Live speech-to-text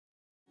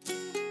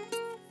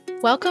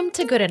Welcome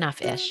to Good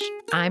Enough-ish.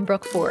 I'm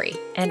Brooke Forey.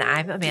 And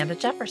I'm Amanda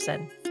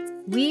Jefferson.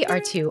 We are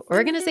two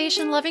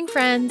organization-loving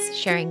friends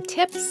sharing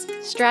tips,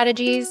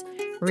 strategies,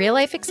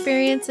 real-life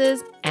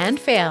experiences, and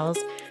fails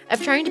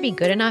of trying to be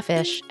good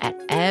enough-ish at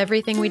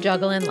everything we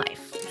juggle in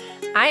life.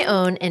 I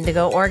own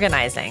Indigo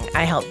Organizing.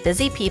 I help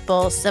busy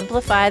people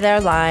simplify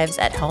their lives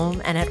at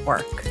home and at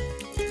work.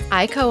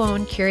 I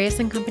co-own Curious &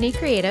 Company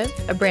Creative,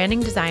 a branding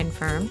design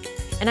firm,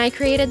 and I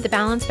created the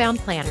Balance Bound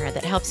Planner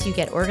that helps you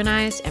get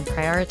organized and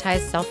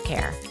prioritize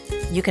self-care.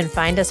 You can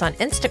find us on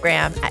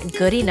Instagram at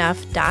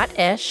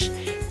goodenoughh.ish,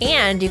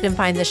 and you can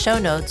find the show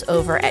notes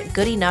over at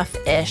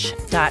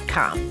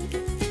goodenoughish.com.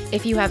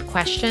 If you have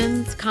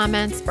questions,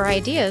 comments, or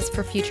ideas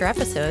for future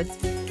episodes,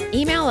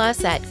 email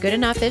us at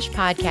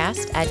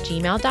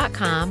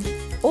goodenoughishpodcast@gmail.com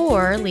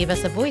or leave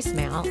us a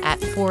voicemail at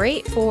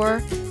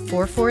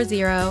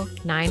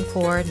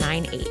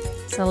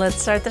 484-440-9498. So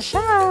let's start the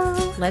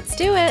show. Let's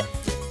do it.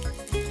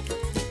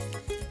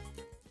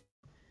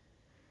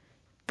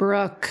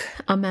 Brooke.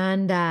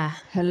 Amanda.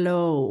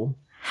 Hello.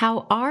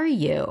 How are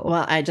you?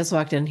 Well, I just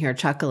walked in here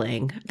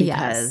chuckling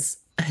because,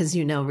 as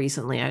you know,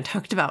 recently I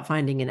talked about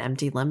finding an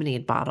empty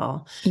lemonade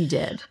bottle. You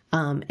did.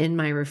 In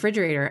my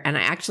refrigerator, and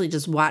I actually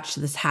just watched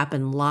this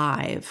happen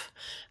live.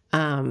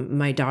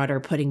 My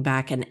daughter putting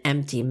back an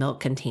empty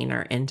milk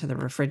container into the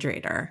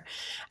refrigerator.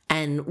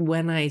 And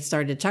when I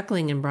started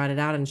chuckling and brought it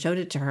out and showed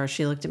it to her,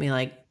 she looked at me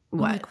like,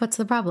 what? Like, what's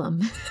the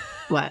problem?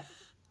 What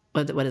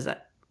is it?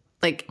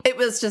 Like, it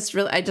was just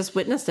really, I just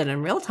witnessed it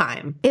in real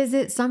time. Is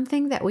it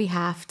something that we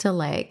have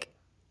to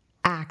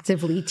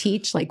actively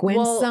teach? Like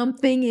when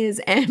something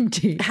is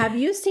empty. Have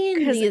you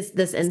seen this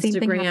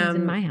Instagram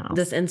in my house.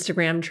 This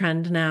Instagram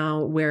trend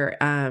now where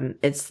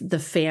it's the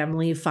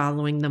family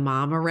following the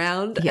mom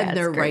around and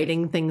they're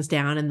writing things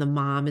down and the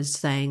mom is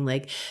saying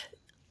like,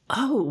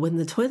 oh, when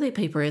the toilet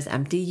paper is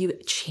empty, you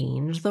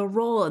change the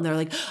roll. And they're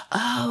like,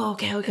 oh,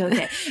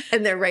 okay.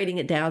 And they're writing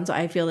it down. So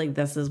I feel like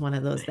this is one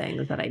of those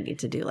things that I need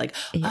to do. Like,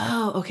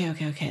 oh,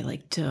 okay.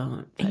 Like,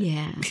 don't.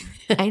 Yeah.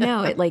 I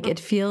know.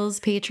 It feels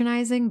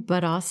patronizing,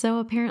 but also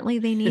apparently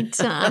they need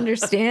to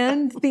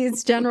understand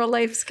these general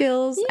life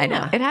skills. Yeah. I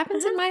know. It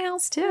happens in my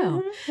house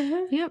too.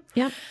 Yep.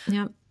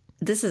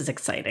 This is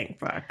exciting,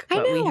 Brooke, I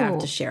what know. we have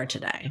to share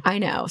today. I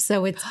know.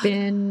 So it's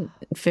been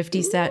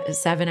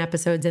 57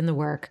 episodes in the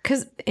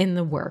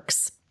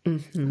works,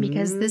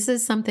 because this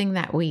is something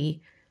that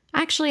we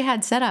actually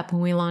had set up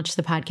when we launched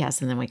the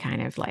podcast, and then we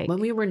kind of when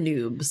we were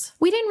noobs,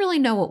 we didn't really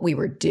know what we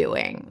were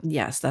doing.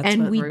 Yes, that's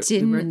and what we were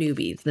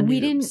newbies. The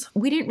noobs.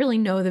 We didn't really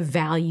know the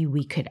value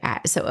we could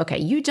add. So okay,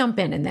 you jump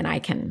in, and then I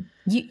can.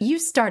 You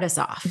start us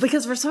off.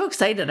 Because we're so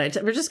excited.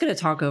 We're just going to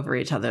talk over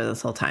each other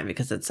this whole time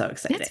because it's so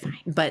exciting. That's fine.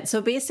 But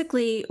so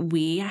basically,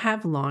 we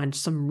have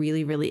launched some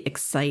really, really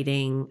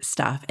exciting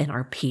stuff in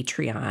our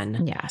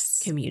Patreon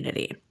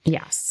community.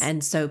 Yes.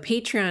 And so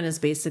Patreon is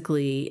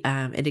basically,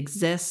 it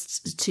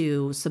exists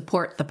to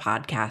support the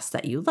podcast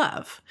that you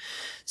love.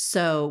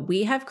 So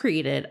we have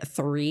created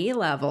 3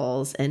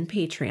 levels in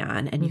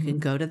Patreon, and you can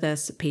go to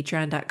this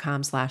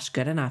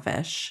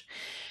patreon.com/goodenoughish.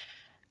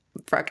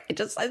 Brooke, they're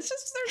just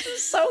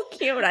so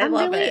cute. I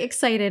love it. I'm really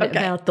excited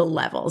about the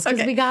levels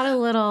because we got a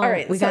little,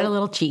 got a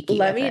little cheeky.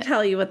 Let me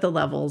tell you what the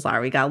levels are.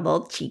 We got a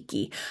little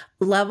cheeky.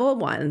 Level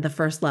 1, the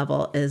first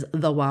level is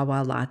the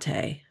Wawa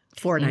Latte,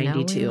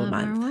 $4.92 a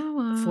month.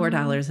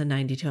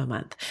 $4.92 a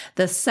month.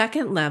 The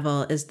second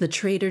level is the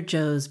Trader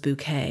Joe's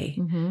Bouquet,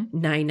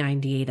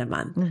 $9.98 a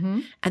month.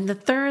 And the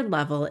third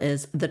level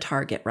is the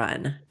Target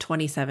Run,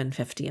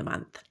 $27.50 a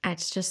month.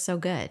 It's just so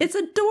good. It's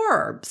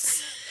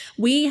adorbs.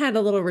 We had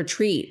a little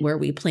retreat where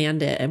we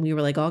planned it and we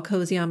were like all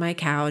cozy on my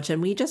couch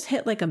and we just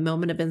hit like a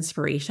moment of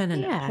inspiration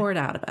and it poured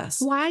out of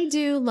us. Why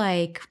do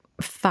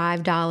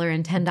 $5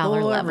 and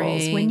 $10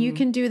 levels when you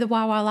can do the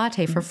Wawa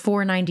Latte for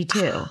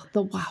 $4.92?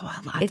 The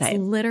Wawa Latte. It's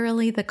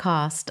literally the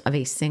cost of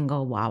a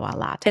single Wawa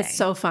Latte. It's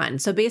so fun.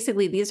 So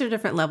basically, these are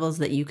different levels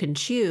that you can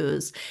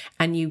choose,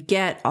 and you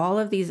get all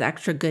of these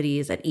extra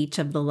goodies at each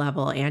of the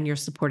level, and you're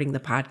supporting the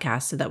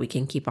podcast so that we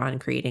can keep on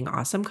creating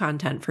awesome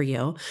content for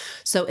you.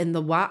 So in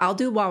the I'll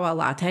do Wawa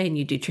Latte, and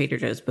you do Trader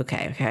Joe's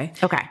Bouquet.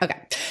 Okay.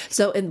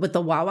 So with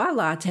the Wawa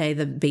Latte,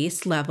 the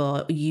base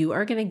level, you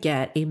are going to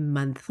get a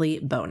monthly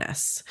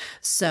bonus.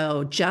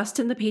 So just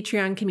in the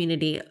Patreon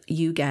community,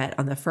 you get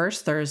on the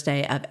first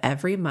Thursday of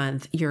every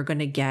month, you're going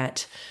to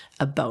get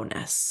a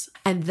bonus.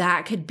 And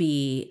that could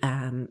be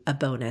a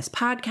bonus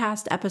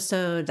podcast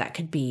episode. That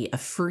could be a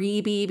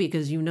freebie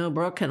because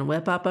Brooke can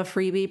whip up a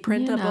freebie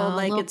printable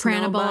like it's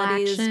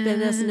nobody's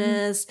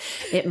business.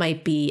 It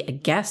might be a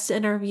guest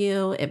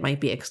interview. It might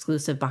be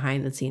exclusive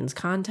behind the scenes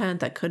content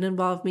that could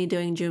involve me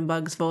doing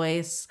Junebug's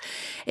voice.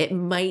 It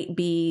might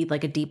be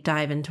like a deep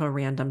dive into a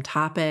random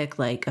topic,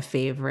 like a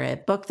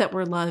favorite book that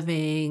we're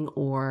loving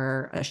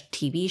or a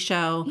TV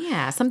show.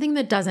 Yeah, something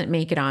that doesn't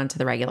make it onto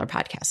the regular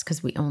podcast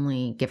because we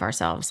only give our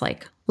ourselves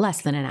like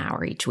less than an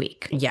hour each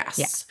week. Yes.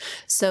 Yeah.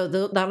 So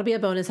that'll be a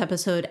bonus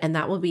episode, and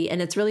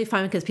and it's really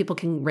fun because people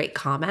can rate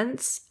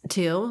comments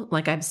too.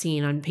 Like I've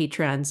seen on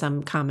Patreon,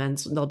 some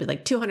comments, there'll be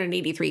like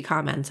 283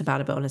 comments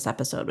about a bonus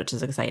episode, which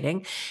is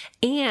exciting.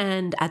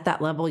 And at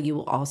that level, you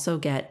will also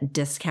get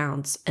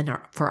discounts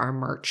for our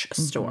merch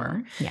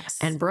store. Yes.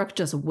 And Brooke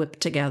just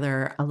whipped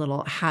together a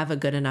little Have a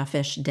Good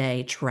Enough-ish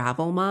Day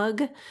travel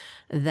mug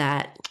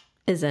that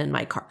is in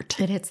my cart.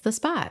 It hits the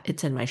spot.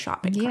 It's in my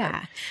shopping cart.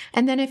 Yeah.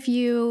 And then if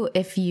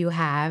you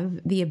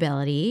have the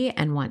ability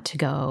and want to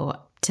go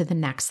to the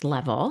next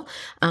level,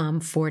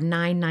 for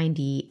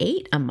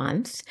 $9.98 a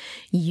month,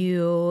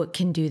 you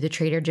can do the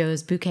Trader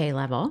Joe's bouquet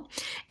level.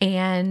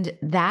 And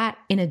that,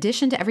 in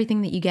addition to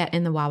everything that you get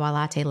in the Wawa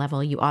Latte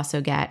level, you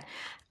also get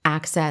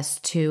access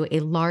to a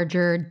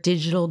larger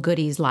digital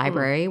goodies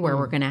library where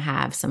we're going to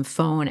have some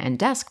phone and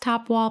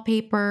desktop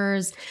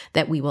wallpapers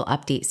that we will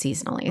update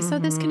seasonally. So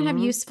this can have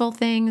useful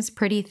things,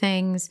 pretty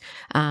things,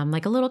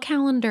 like a little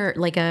calendar,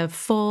 like a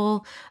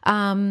full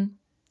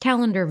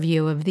calendar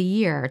view of the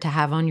year to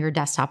have on your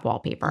desktop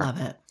wallpaper.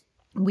 Love it.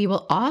 We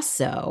will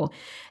also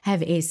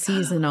have a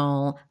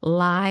seasonal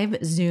live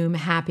Zoom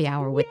happy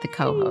hour with the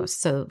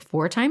co-hosts. So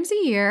 4 times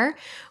a year,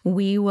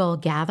 we will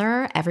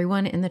gather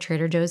everyone in the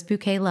Trader Joe's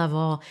bouquet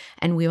level,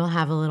 and we will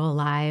have a little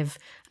live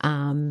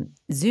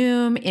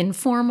Zoom,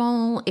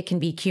 informal. It can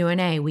be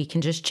Q&A. We can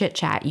just chit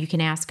chat. You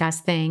can ask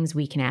us things.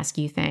 We can ask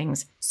you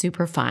things.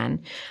 Super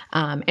fun.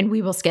 And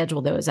we will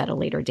schedule those at a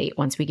later date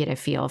once we get a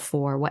feel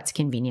for what's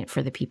convenient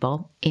for the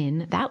people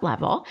in that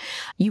level.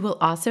 You will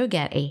also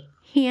get a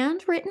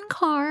handwritten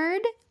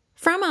card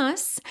from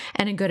us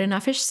and a Good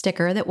Enough-ish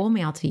sticker that we'll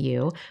mail to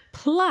you.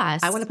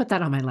 Plus, I want to put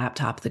that on my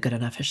laptop, the Good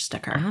Enough-ish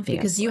sticker. Obviously.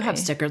 Because you have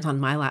stickers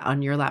on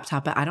on your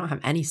laptop, but I don't have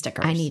any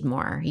stickers. I need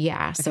more.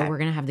 Yeah. So Okay. we're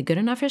going to have the Good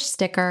Enough-ish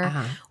sticker.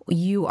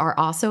 You are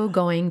also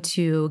going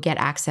to get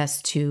access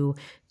to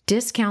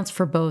discounts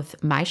for both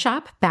my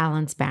shop,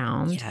 Balance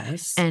Bound,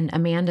 Yes. and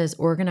Amanda's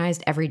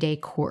Organized Everyday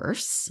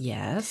course.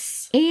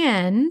 Yes.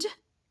 And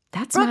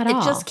that's not all.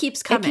 It just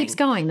keeps coming. It keeps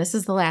going. This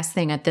is the last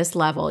thing at this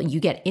level. You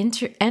get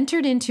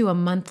entered into a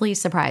monthly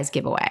surprise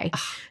giveaway.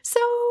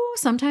 So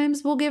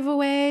sometimes we'll give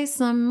away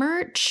some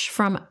merch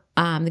from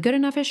the Good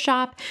Enough-ish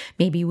shop.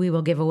 Maybe we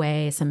will give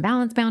away some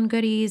Balance Bound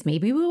goodies.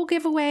 Maybe we will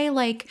give away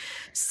like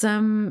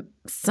some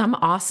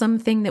awesome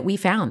thing that we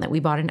found that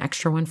we bought an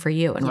extra one for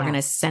you, and we're going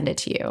to send it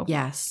to you.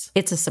 Yes.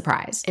 It's a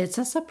surprise. It's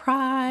a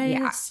surprise.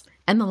 Yeah.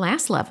 And the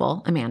last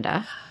level,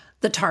 Amanda,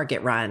 The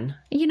Target run.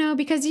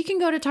 because you can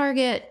go to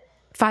Target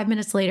 5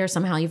 minutes later,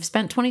 somehow you've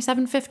spent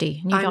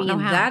 $27.50. And you don't know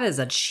how. That is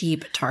a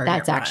cheap Target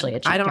That's run. actually a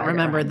cheap I don't Target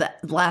remember run. the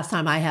last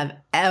time I have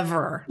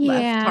ever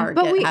left Target.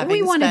 but we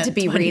having wanted spent to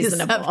be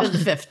reasonable.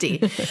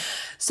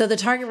 $27.50. So the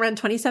Target run,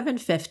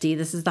 $27.50.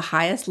 This is the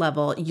highest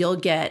level. You'll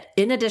get,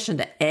 in addition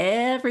to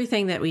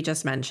everything that we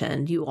just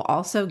mentioned, you will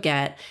also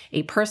get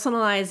a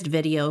personalized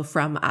video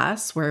from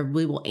us where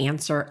we will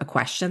answer a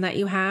question that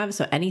you have.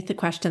 So any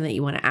question that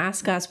you want to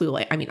ask us, we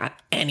will, not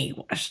any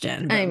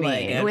question, but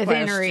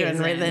within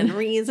reason. Within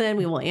reason,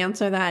 we will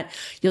answer that.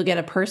 You'll get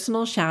a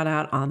personal shout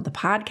out on the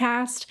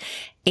podcast,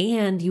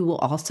 and you will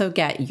also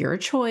get your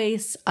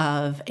choice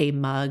of a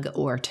mug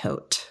or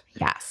tote.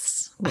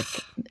 Yes,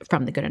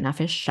 from the Good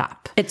Enough-ish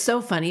shop. It's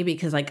so funny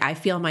because I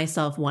feel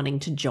myself wanting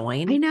to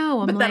join. I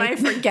know. But then I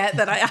forget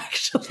that I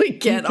actually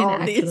get all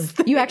these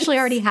things. You actually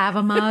already have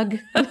a mug,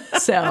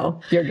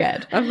 so you're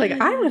good. I'm like,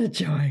 I want to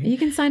join. You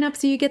can sign up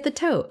so you get the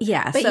tote.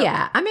 Yeah. But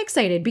I'm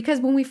excited because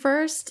when we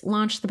first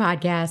launched the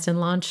podcast and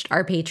launched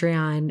our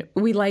Patreon,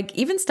 we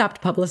even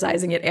stopped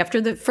publicizing it after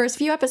the first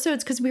few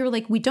episodes because we were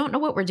like, we don't know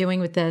what we're doing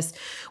with this.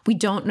 We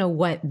don't know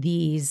what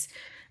these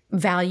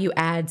value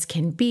adds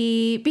can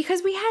be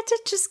because we had to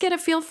just get a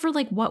feel for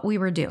what we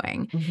were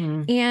doing.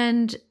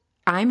 And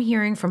I'm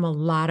hearing from a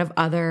lot of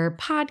other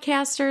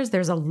podcasters.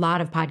 There's a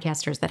lot of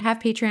podcasters that have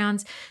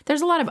Patreons.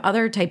 There's a lot of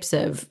other types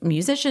of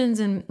musicians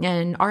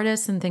and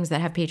artists and things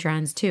that have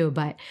Patreons too.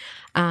 But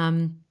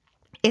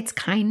it's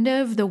kind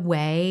of the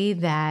way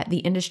that the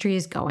industry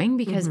is going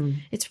because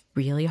it's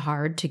really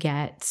hard to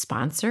get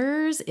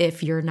sponsors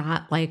if you're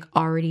not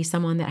already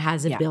someone that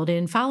has a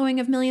built-in following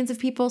of millions of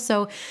people.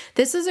 So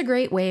this is a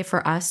great way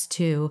for us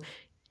to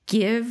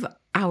give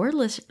our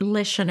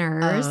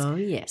listeners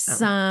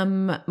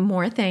some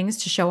more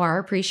things to show our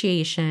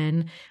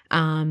appreciation.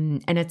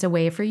 And it's a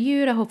way for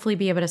you to hopefully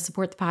be able to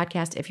support the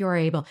podcast if you're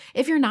able.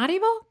 If you're not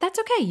able, that's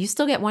okay. You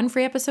still get one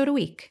free episode a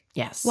week.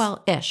 Yes.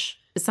 Well, ish.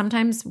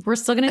 Sometimes we're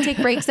still going to take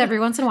breaks every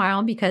once in a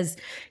while because,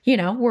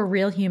 we're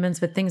real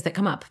humans with things that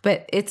come up.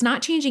 But it's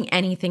not changing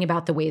anything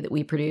about the way that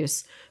we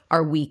produce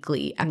our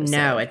weekly episode.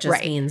 No, it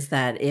just means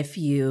that if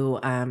you,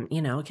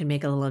 can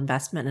make a little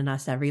investment in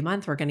us every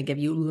month, we're going to give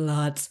you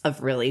lots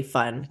of really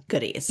fun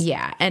goodies.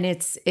 Yeah. And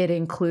it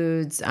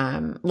includes,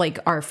 our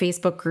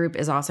Facebook group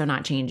is also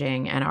not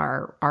changing and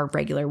our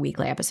regular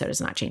weekly episode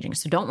is not changing.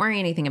 So don't worry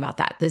anything about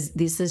that.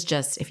 This is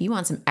just, if you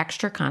want some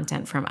extra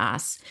content from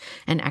us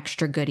and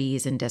extra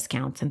goodies and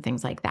discounts and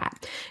things like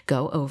that,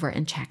 go over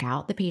and check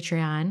out the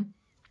Patreon.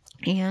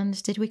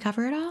 And did we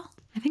cover it all?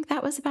 I think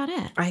that was about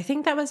it. I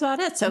think that was about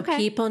it. So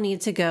people need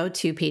to go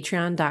to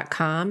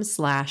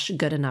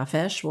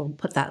patreon.com/goodenoughfish. We'll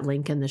put that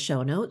link in the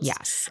show notes.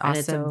 Yes. And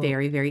it's a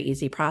very, very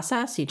easy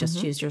process. You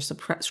just choose your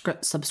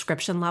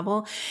subscription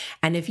level.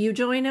 And if you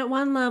join at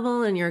one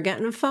level and you're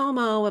getting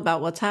FOMO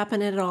about what's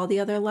happening at all the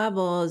other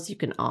levels, you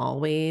can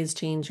always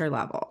change your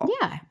level.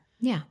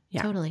 Yeah,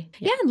 totally.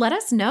 Yeah. And let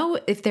us know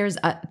if there's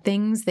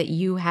things that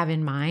you have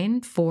in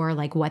mind for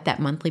like what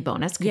that monthly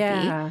bonus could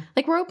be.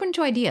 Like we're open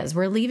to ideas.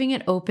 We're leaving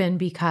it open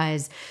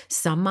because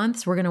some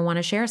months we're going to want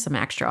to share some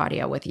extra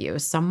audio with you.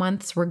 Some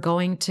months we're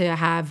going to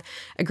have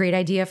a great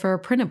idea for a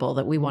printable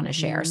that we want to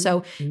share.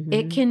 So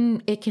it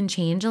can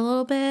change a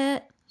little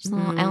bit. There's a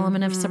little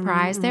element of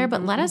surprise there,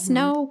 but let us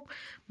know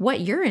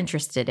what you're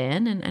interested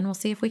in and we'll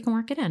see if we can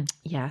work it in.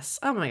 Yes.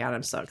 Oh my God,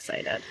 I'm so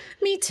excited.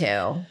 Me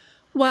too.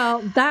 Well,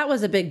 that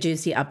was a big,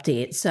 juicy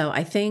update. So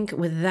I think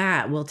with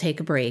that, we'll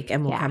take a break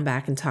and we'll come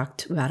back and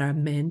talk about our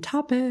main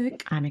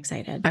topic. I'm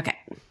excited. Okay.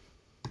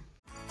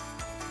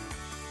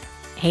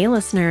 Hey,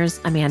 listeners,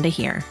 Amanda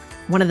here.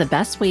 One of the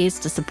best ways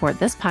to support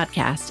this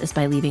podcast is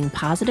by leaving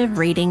positive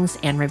ratings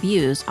and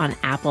reviews on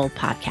Apple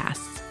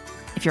Podcasts.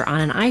 If you're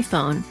on an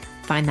iPhone,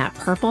 find that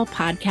purple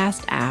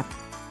podcast app,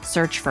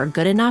 search for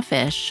Good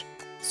Enough-ish,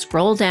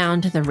 scroll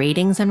down to the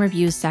ratings and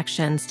reviews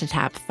sections to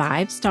tap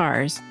 5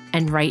 stars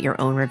and write your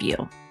own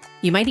review.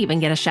 You might even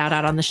get a shout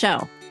out on the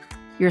show.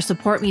 Your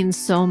support means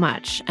so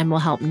much and will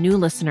help new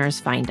listeners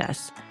find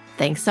us.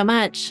 Thanks so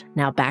much.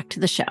 Now back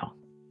to the show.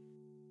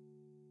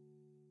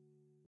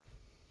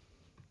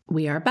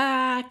 We are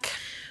back.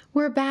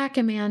 We're back,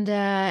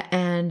 Amanda,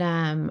 and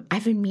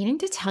I've been meaning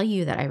to tell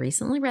you that I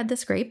recently read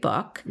this great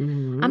book.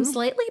 I'm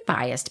slightly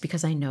biased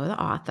because I know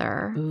the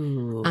author.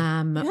 Ooh, you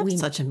have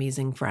such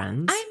amazing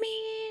friends. I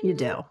mean, you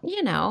do.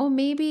 You know,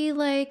 maybe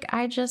like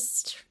I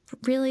just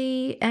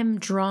really am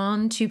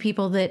drawn to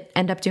people that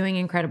end up doing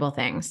incredible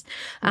things.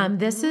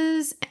 This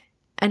is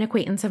an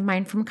acquaintance of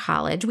mine from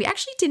college. We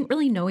actually didn't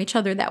really know each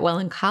other that well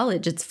in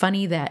college. It's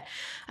funny that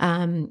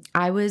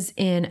I was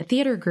in a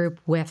theater group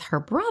with her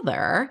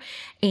brother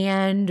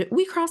and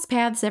we crossed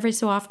paths every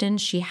so often.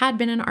 She had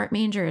been an art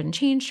major and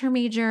changed her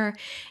major.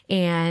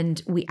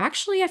 And we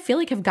actually, I feel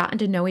like, have gotten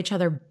to know each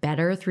other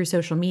better through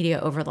social media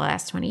over the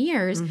last 20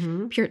 years,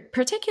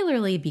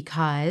 particularly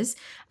because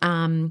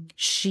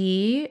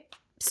she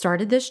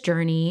started this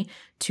journey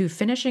to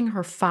finishing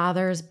her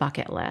father's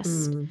bucket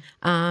list.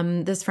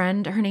 This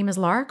friend, her name is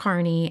Laura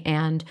Carney,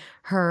 and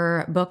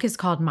her book is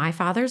called My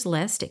Father's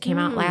List. It came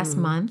out last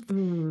month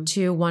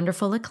to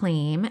wonderful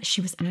acclaim.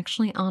 She was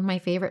actually on my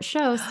favorite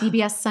show,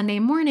 CBS Sunday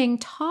Morning,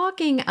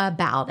 talking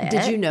about it.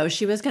 Did you know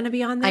she was going to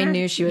be on there? I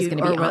knew she was going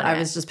to be on it. I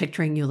was just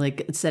picturing you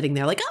like sitting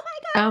there like, oh my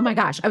God. Oh my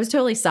gosh. I was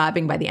totally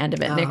sobbing by the end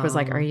of it. Nick was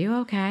like, are you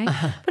okay?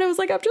 But I was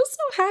like, I'm just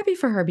so happy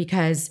for her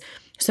because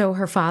so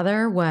her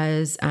father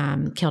was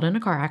killed in a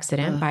car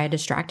accident by a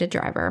distracted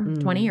driver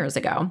 20 years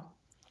ago.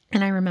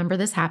 And I remember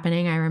this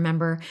happening. I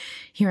remember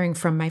hearing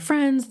from my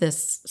friends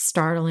this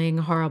startling,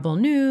 horrible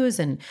news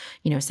and,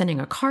 you know, sending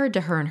a card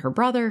to her and her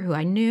brother who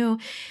I knew.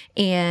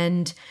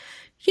 And,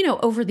 you know,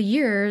 over the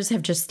years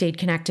have just stayed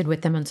connected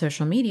with them on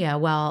social media.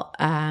 Well,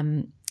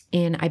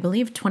 in, I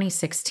believe,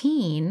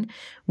 2016,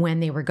 when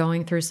they were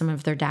going through some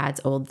of their dad's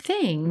old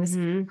things,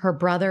 her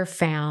brother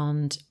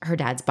found her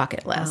dad's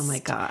bucket list. Oh my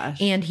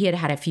gosh. And he had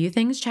had a few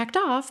things checked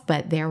off,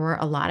 but there were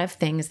a lot of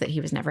things that he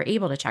was never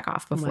able to check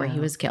off before he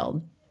was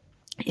killed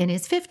in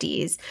his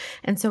 50s.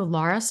 And so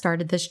Laura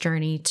started this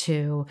journey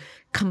to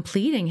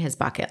completing his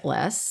bucket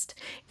list,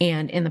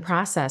 and in the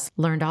process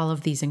learned all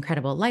of these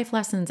incredible life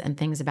lessons and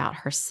things about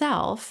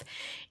herself.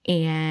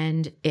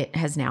 And it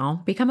has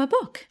now become a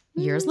book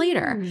years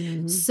later.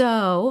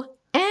 So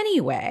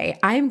anyway,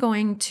 I'm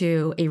going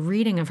to a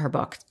reading of her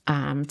book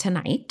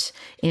tonight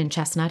in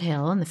Chestnut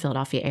Hill in the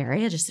Philadelphia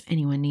area. Just if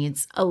anyone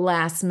needs a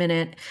last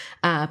minute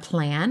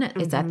plan,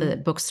 it's at the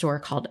bookstore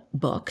called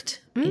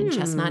Booked in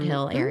Chestnut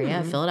Hill area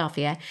of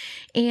Philadelphia.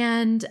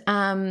 And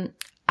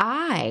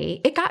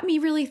it got me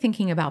really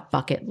thinking about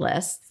bucket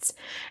lists,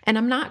 and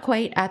I'm not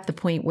quite at the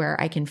point where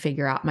I can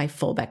figure out my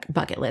full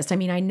bucket list. I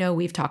mean, I know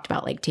we've talked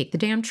about like take the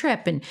damn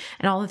trip and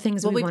all the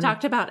things. Well, we've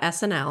talked about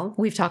SNL.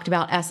 We've talked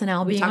about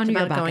SNL being on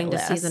your bucket going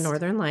list. To see the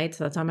Northern Lights.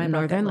 That's on my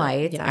Northern bucket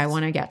Lights. list. Yes. I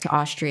want to get to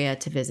Austria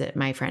to visit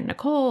my friend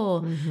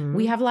Nicole.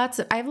 I have lots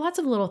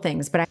of little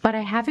things, but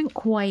I haven't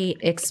quite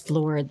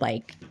explored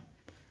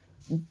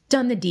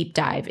done the deep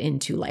dive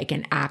into like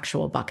an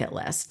actual bucket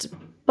list.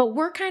 But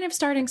we're kind of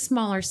starting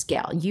smaller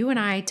scale. You and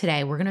I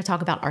today, we're going to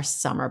talk about our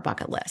summer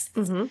bucket lists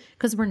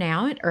because we're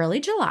now in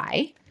early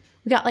July.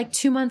 We got like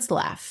 2 months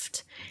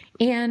left.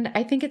 And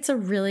I think it's a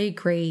really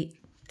great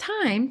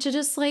time to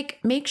just like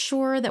make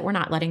sure that we're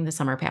not letting the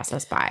summer pass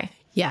us by.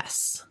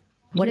 Yes.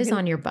 What is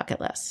on your bucket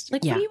list?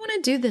 Like, what do you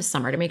want to do this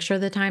summer to make sure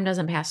the time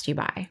doesn't pass you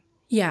by?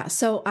 Yeah,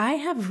 so I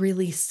have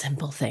really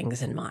simple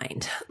things in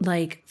mind.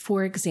 Like,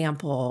 for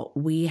example,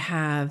 we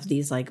have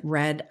these like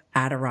red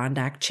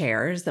Adirondack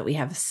chairs that we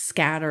have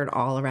scattered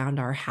all around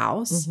our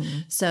house. Mm-hmm.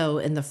 So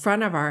in the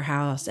front of our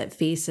house,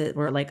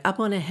 we're like up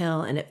on a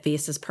hill and it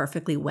faces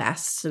perfectly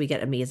west. So we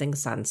get amazing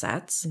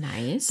sunsets.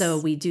 Nice. So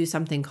we do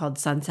something called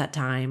sunset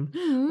time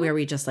where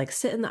we just like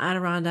sit in the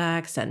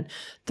Adirondacks and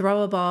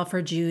throw a ball for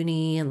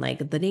Junie, and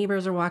like the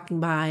neighbors are walking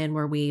by and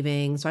we're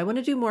waving. So I want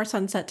to do more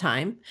sunset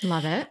time.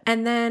 Love it.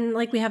 And then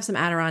like we have some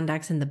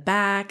Adirondacks in the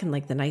back and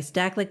like the nice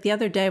deck. Like the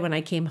other day when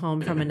I came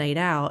home from a night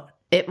out,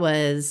 it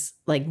was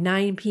like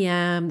 9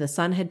 p.m. The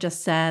sun had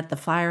just set. The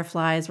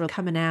fireflies were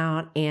coming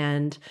out.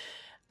 And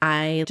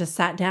I just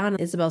sat down.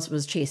 Isabel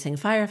was chasing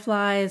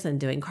fireflies and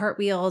doing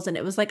cartwheels. And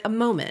it was like a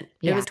moment.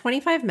 Yeah. It was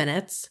 25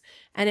 minutes.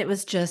 And it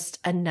was just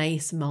a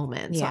nice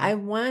moment. So Yeah. I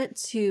want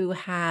to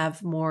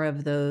have more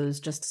of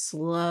those just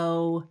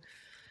slow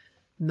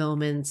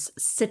moments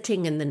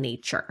sitting in the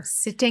nature.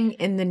 Sitting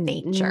in the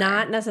nature.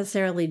 Not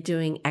necessarily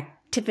doing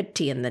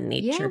activity in the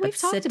nature, but we've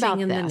talked sitting about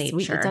in this. the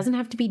nature. It doesn't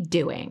have to be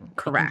doing.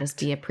 Correct. It can just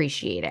be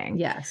appreciating.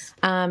 Yes.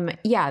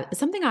 Yeah,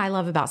 something I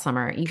love about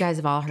summer, you guys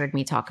have all heard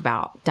me talk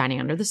about Dining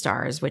Under the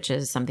Stars, which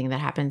is something that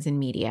happens in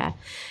media.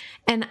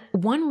 And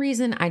one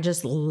reason I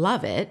just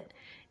love it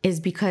is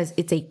because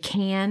it's a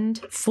canned,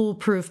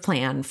 foolproof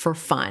plan for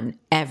fun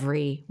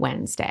every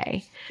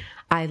Wednesday.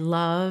 I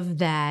love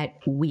that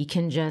we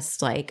can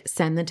just like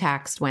send the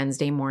text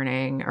Wednesday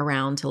morning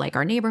around to like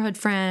our neighborhood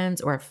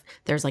friends, or if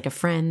there's like a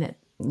friend that,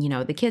 you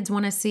know, the kids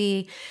want to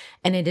see.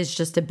 And it is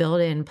just a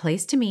built-in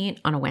place to meet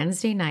on a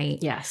Wednesday night.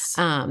 Yes.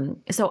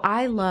 So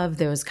I love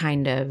those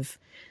kind of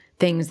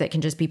things that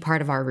can just be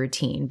part of our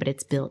routine, but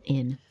it's built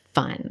in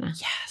fun.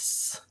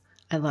 Yes.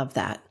 I love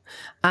that.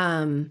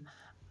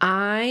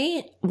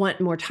 I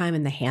want more time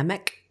in the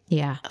hammock.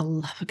 Yeah. I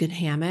love a good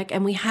hammock.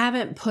 And we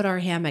haven't put our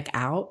hammock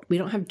out. We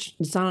don't have,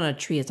 it's not on a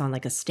tree. It's on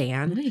like a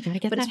stand. You gotta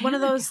get but that it's one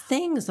of hammock those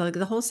things, like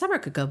the whole summer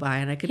could go by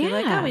and I could be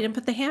like, Yeah. oh, we didn't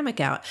put the hammock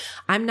out.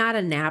 I'm not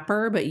a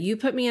napper, but you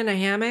put me in a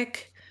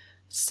hammock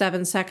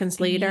 7 seconds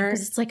later.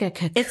 'Cause it's like a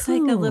cocoon. It's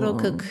like a little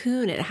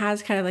cocoon. It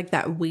has kind of like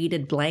that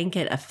weighted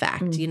blanket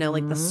effect, you know,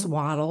 like the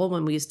swaddle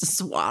when we used to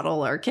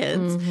swaddle our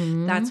kids.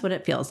 That's what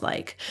it feels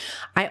like.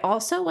 I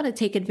also want to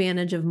take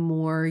advantage of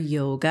more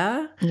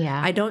yoga.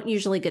 Yeah. I don't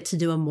usually get to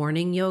do a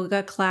morning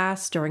yoga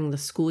class during the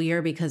school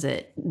year because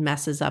it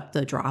messes up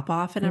the drop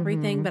off and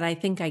everything. But I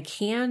think I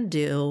can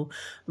do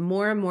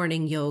more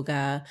morning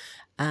yoga.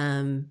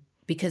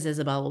 Because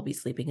Isabel will be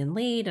sleeping in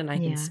late and I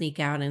can sneak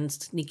out and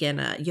sneak in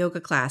a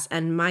yoga class.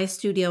 And my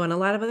studio and a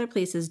lot of other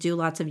places do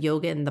lots of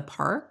yoga in the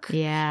park.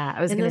 Yeah.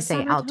 I was In going the to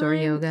say outdoor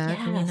summertime, yoga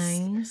can be yes.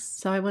 nice.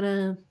 So I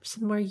want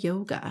some more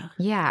yoga.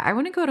 Yeah, I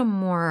want to go to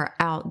more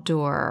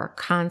outdoor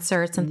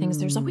concerts and things.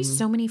 There's always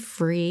so many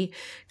free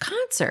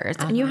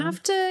concerts, and you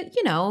have to,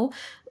 you know,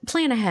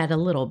 plan ahead a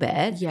little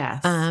bit.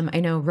 Yes. I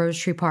know Rose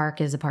Tree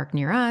Park is a park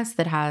near us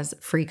that has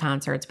free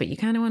concerts, but you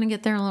kind of want to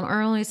get there a little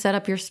early, set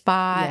up your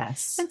spot.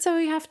 Yes. And so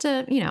you have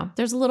to, you know,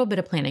 there's a little bit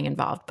of planning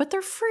involved, but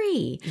they're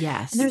free.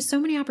 Yes. And there's so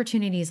many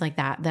opportunities like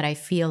that I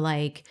feel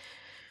like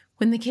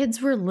when the kids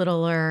were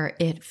littler,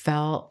 it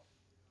felt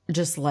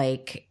just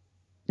like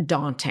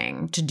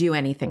daunting to do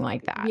anything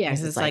like that.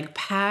 Yes, it's like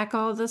pack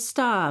all the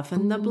stuff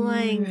and the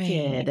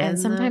blanket. Right. And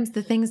sometimes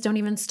the things don't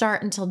even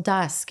start until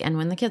dusk. And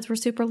when the kids were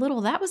super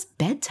little, that was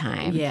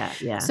bedtime.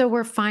 Yeah. So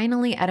we're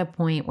finally at a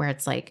point where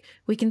it's like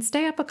we can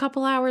stay up a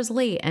couple hours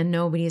late and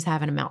nobody's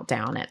having a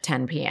meltdown at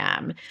 10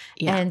 p.m.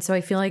 Yeah. And so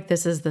I feel like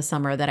this is the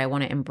summer that I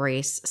want to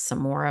embrace some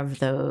more of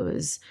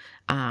those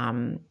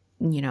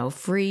you know,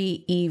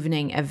 free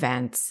evening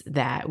events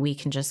that we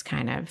can just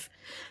kind of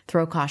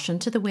throw caution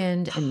to the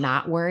wind and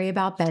not worry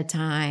about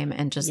bedtime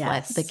and just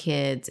let the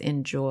kids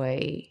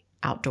enjoy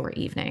outdoor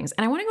evenings.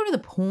 And I want to go to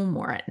the pool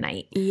more at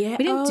night. Yeah.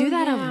 We didn't do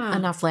that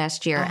enough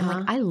last year. And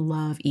like, I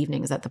love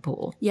evenings at the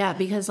pool. Yeah,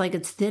 because like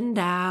it's thinned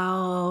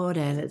out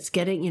and it's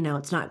getting, you know,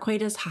 it's not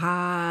quite as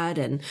hot.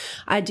 And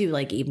I do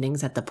like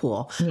evenings at the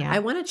pool. Yeah. I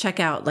want to check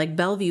out like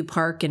Bellevue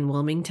Park in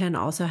Wilmington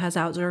also has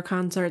outdoor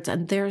concerts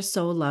and they're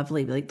so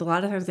lovely. Like a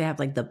lot of times they have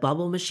like the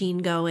bubble machine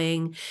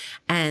going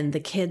and the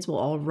kids will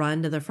all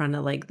run to the front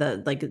of like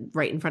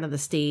right in front of the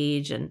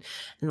stage and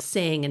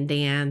sing and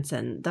dance.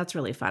 And that's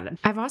really fun.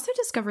 I've also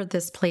discovered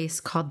this place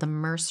called the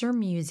Mercer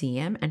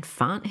Museum and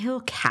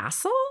Fonthill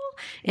Castle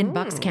in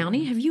Bucks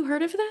County. Have you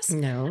heard of this?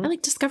 No. I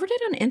like discovered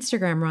it on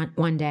Instagram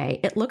one day.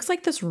 It looks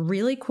like this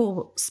really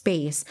cool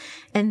space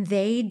and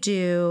they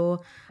do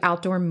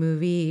outdoor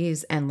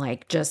movies and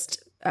like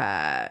just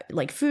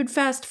like food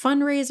fest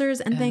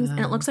fundraisers and things. And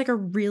it looks like a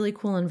really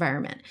cool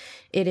environment.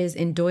 It is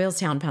in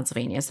Doylestown,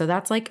 Pennsylvania. So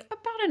that's like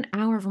about an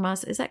hour from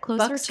us. Is that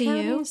closer Bucks to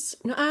you?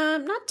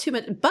 Not too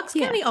much. Bucks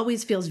County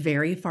always feels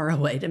very far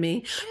away to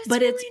me,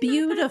 but it's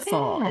really not that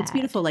beautiful. bad. It's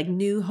beautiful. Like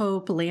New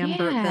Hope,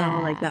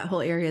 Lambertville, like that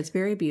whole area. It's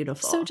very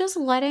beautiful. So just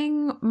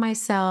letting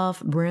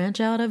myself branch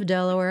out of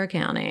Delaware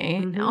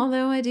County,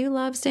 although I do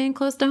love staying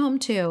close to home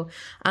too,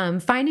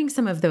 finding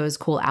some of those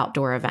cool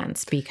outdoor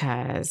events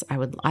because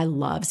I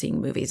love seeing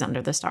movies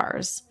under the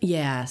stars.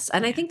 Yes.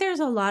 And I think there's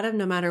a lot of,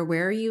 no matter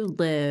where you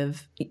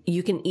live,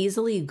 you can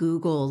easily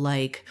Google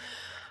like,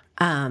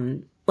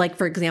 Like,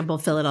 for example,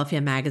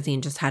 Philadelphia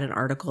Magazine just had an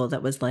article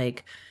that was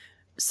like,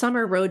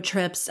 summer road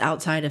trips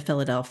outside of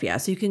Philadelphia.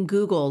 So you can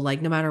Google,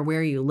 like, no matter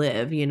where you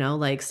live, you know,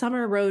 like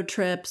summer road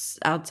trips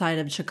outside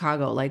of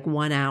Chicago, like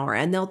 1 hour.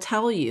 And they'll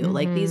tell you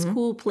like these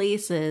cool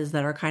places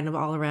that are kind of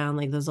all around,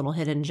 like those little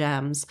hidden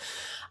gems.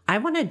 I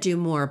want to do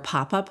more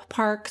pop-up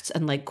parks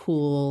and like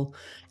cool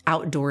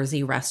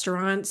outdoorsy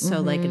restaurants. So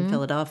like in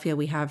Philadelphia,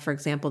 we have, for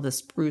example, the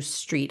Spruce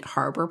Street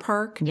Harbor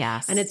Park.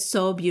 Yes. And it's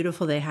so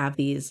beautiful. They have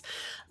these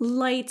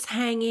lights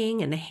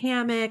hanging and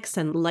hammocks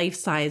and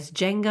life-size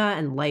Jenga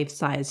and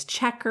life-size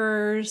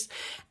checkers.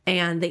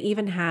 And they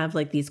even have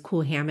like these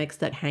cool hammocks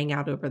that hang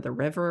out over the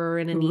river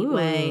in a neat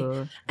way.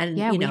 And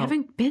yeah, you we know,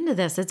 haven't been to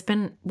this. It's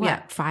been,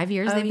 what, 5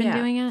 years they've been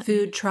doing it?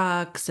 Food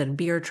trucks and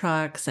beer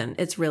trucks, and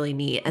it's really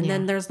neat. And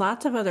then there's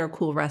lots of other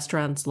cool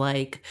restaurants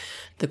like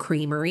the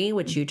Creamery,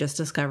 which you just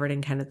discovered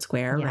in Kennett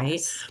Square,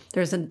 right?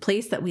 There's a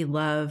place that we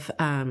love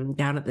down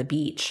at the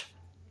beach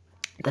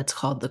that's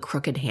called the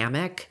Crooked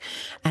Hammock.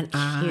 And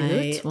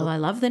Well, I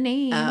love the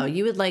name. Oh,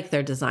 you would like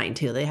their design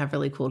too. They have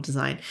really cool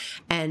design.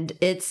 And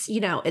it's,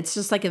 you know, it's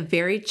just like a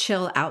very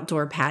chill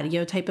outdoor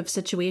patio type of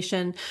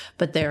situation.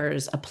 But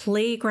there's a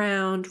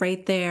playground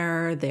right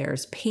there.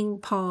 There's ping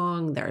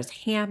pong. There's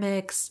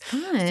hammocks.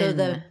 Fun. So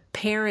the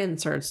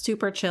parents are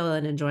super chill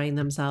and enjoying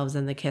themselves,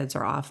 and the kids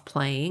are off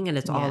playing, and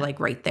it's all like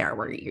right there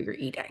where you're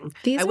eating.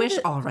 I wish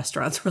all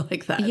restaurants were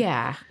like that.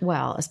 Yeah.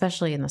 Well,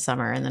 especially in the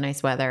summer and the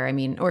nice weather. I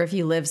mean, or if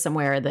you live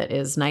somewhere that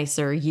is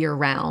nicer year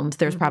round,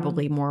 there's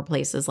probably more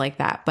places like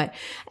that. But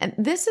and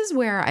this is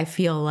where I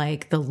feel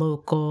like the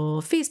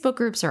local Facebook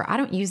groups, or I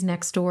don't use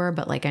Nextdoor,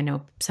 but like I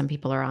know some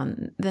people are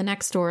on the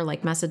Nextdoor,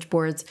 like message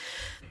boards.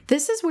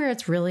 This is where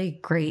it's really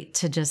great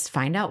to just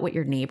find out what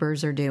your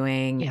neighbors are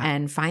doing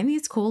and find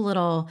these cool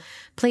little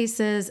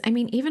places. I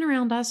mean, even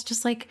around us,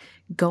 just like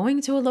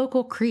going to a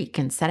local creek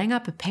and setting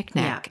up a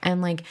picnic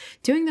and like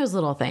doing those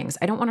little things.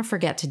 I don't want to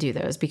forget to do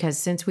those, because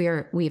since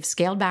we've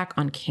scaled back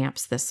on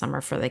camps this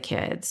summer for the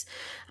kids,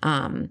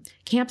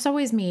 camps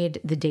always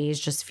made the days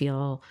just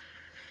feel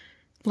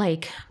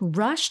like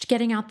rushed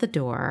getting out the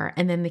door,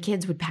 and then the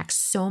kids would pack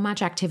so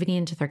much activity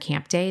into their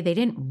camp day. They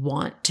didn't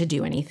want to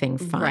do anything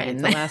fun. Right.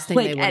 The last thing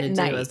like they want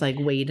to do is like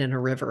wade in a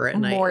river at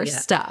night. More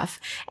stuff.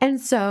 And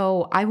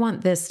so I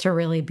want this to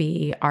really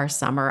be our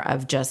summer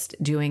of just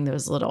doing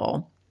those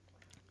little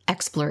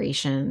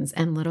explorations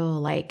and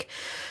little, like,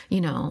 you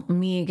know,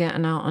 me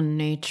getting out in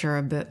nature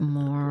a bit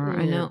more.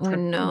 I know,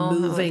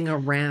 moving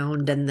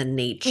around in the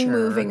nature.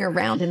 Moving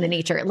around in the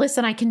nature.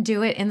 Listen, I can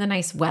do it in the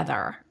nice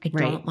weather. I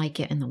don't like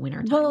it in the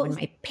wintertime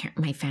when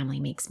my family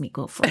makes me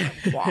go for a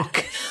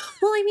walk.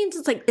 Well, I mean,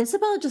 it's like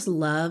Isabella just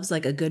loves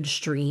like a good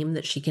stream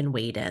that she can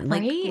wade in.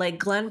 Like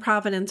Glen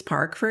Providence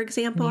Park, for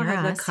example,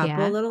 has a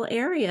couple little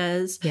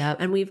areas.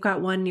 And we've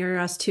got one near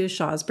us too,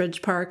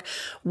 Shawsbridge Park,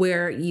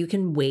 where you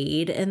can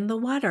wade in the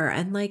water.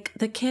 And like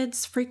the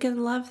kids freaking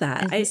love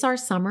that. Is this our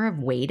summer of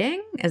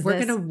wading? We're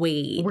going to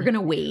wade. We're going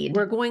to wade.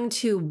 We're going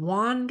to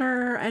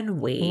wander and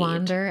wade.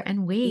 Wander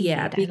and wade.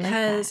 Yeah,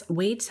 because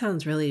wade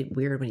sounds really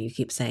weird when you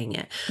keep saying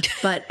it.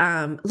 But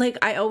like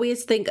I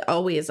always think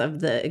of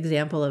the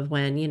example of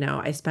when, you know,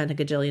 I spent $1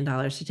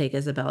 gajillion to take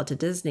Isabella to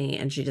Disney,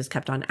 and she just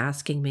kept on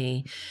asking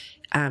me,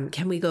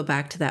 can we go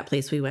back to that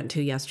place we went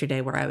to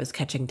yesterday where I was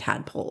catching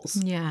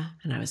tadpoles? Yeah.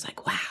 And I was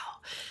like, wow,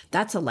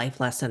 that's a life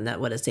lesson that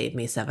would have saved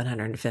me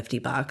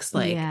 $750.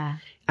 Like,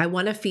 I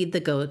want to feed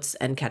the goats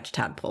and catch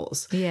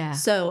tadpoles. Yeah.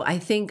 So I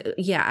think,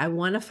 I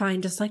want to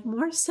find just like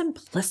more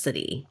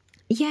simplicity.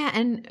 Yeah,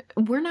 and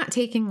we're not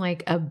taking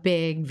like a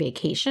big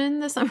vacation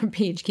this summer.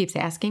 Paige keeps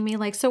asking me,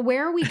 like, so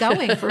where are we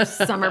going for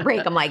summer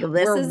break? I'm like,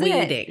 this is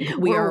wading. It.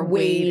 We're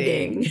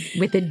wading.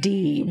 With a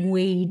D,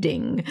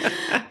 wading.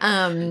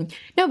 No,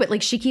 but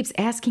like she keeps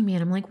asking me,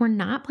 and I'm like, we're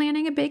not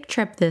planning a big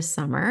trip this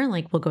summer.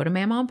 Like, we'll go to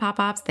Mama and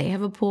Pop-Pop's. They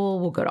have a pool.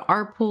 We'll go to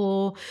our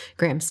pool.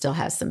 Graham still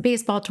has some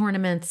baseball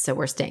tournaments, so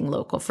we're staying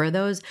local for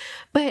those.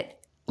 But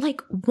like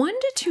 1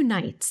 to 2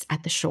 nights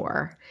at the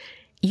shore,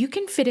 you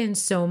can fit in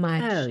so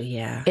much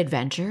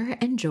adventure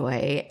and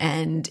joy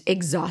and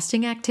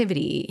exhausting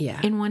activity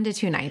in 1 to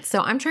 2 nights.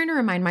 So I'm trying to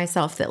remind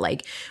myself that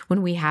like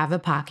when we have a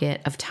pocket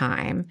of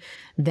time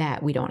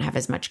that we don't have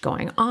as much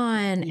going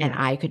on and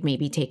I could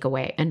maybe take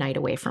away a night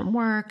away from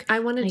work. I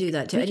want to do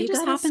that too. And you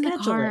got to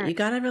schedule it. You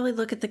got to really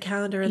look at the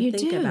calendar and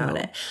think about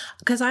it.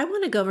 Because I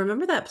want to go.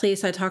 Remember that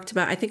place I talked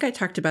about? I think I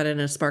talked about it in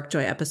a Spark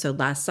Joy episode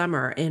last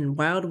summer in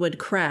Wildwood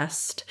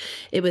Crest.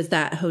 It was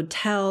that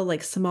hotel,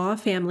 like small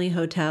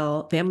family-owned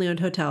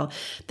hotel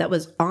that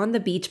was on the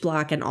beach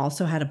block and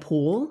also had a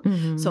pool.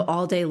 Mm-hmm. So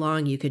all day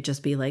long you could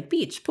just be like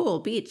beach, pool,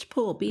 beach,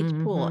 pool, beach,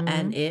 pool.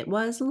 And it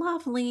was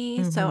lovely.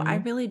 Mm-hmm. So I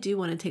really do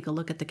want to take a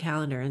look at the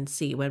calendar and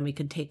see when we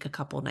could take a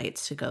couple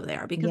nights to go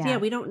there. Because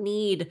we don't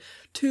need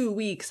 2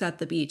 weeks at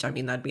the beach. I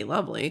mean, that'd be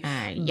lovely.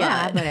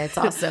 But it's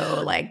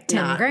also like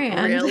 10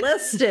 grand.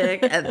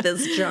 Realistic at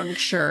this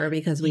juncture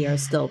because we are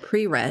still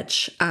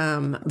pre-rich.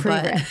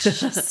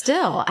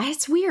 Still,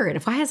 it's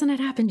weird. Why hasn't it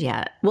happened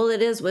yet? Well,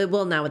 it is.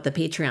 Well, now with the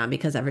Patreon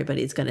because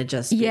everybody's going to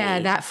just be,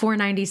 that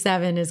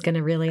 $4.97 is going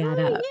to really add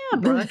up. Yeah,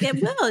 Brooke,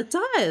 it will. It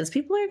does.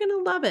 People are going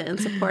to love it and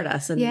support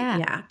us. And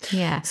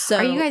Yeah. So,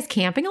 are you guys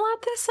camping a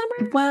lot this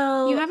summer?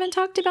 Well, you haven't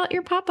talked about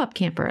your pop-up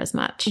camper as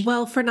much.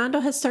 Well, Fernando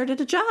has started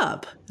a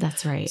job.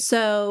 That's right.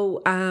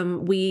 So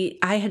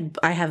I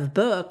have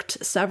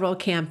booked several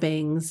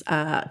camping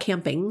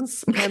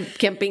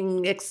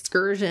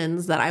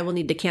excursions that I will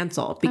need to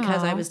cancel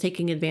because I was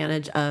taking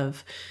advantage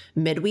of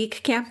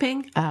midweek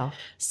camping. Oh.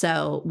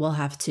 So we'll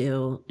have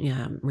to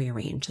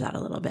rearrange that a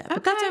little bit.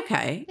 But that's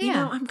okay. Yeah. You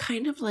know, I'm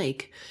kind of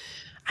like,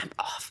 I'm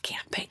off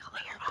camping a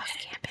little bit. Off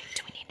camping.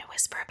 Do we need to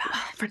whisper about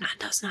it?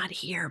 Fernando's not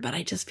here, but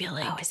I just feel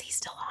like... Oh, is he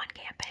still on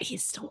camping?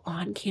 He's still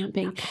on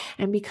camping. Okay.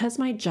 And because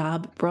my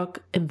job,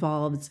 Brooke,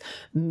 involves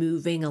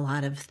moving a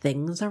lot of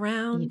things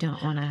around. You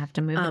don't want to have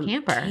to move a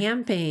camper.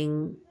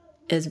 Camping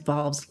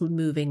involves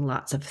moving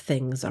lots of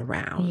things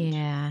around.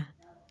 Yeah.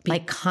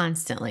 Like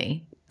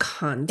constantly.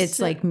 Constantly. It's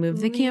like move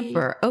the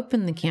camper,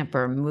 open the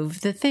camper,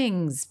 move the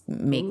things,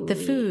 make the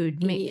food.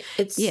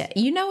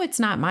 It's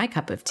not my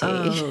cup of tea.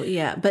 Oh,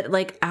 yeah. But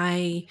like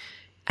I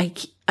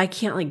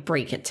can't like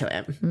break it to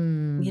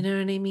him. You know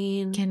what I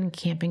mean? Can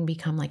camping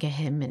become like a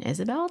him and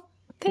Isabel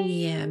thing?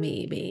 Yeah,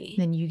 maybe.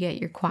 Then you get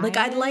your quiet. Like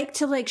I'd like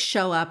to like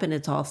show up and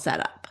it's all set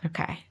up.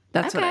 Okay.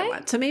 That's what I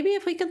want. So maybe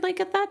if we could like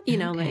get that,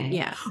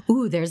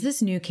 Ooh, there's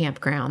this new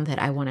campground that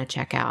I want to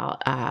check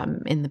out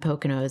in the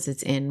Poconos.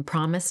 It's in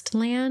Promised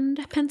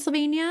Land,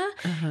 Pennsylvania.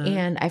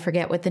 And I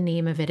forget what the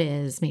name of it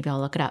is. Maybe I'll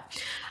look it up.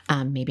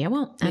 Maybe I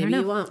won't. I don't know.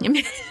 You won't.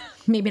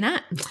 Maybe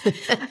not.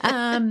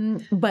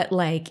 But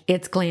like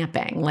it's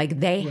glamping.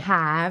 Like they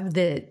have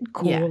the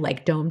cool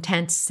like dome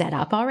tents set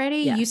up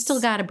already. Yes. You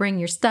still got to bring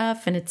your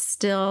stuff and it's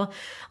still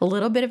a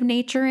little bit of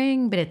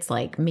naturing, but it's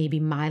like maybe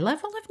my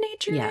level of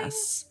naturing.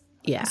 Yes.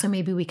 Yeah. So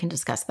maybe we can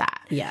discuss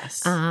that.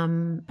 Yes.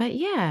 But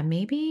yeah,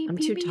 maybe I'm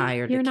too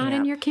tired. You're to not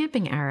camp. in your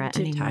camping era I'm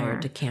too anymore.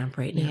 tired to camp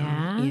right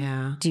now.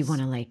 Yeah. Do you want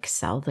to like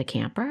sell the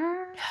camper?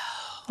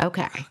 No.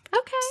 Okay.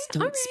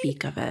 Don't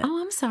speak of it. Oh,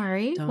 I'm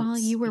sorry. Well,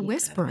 you were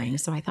whispering,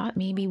 so I thought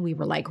maybe we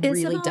were like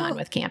really done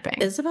with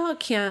camping. Isabel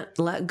can't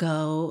let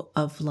go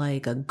of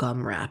like a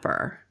gum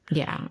wrapper.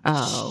 Yeah.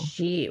 Oh.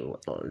 She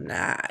will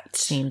not.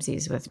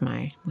 Samesies with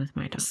my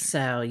daughter.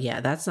 So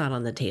yeah, that's not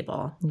on the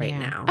table right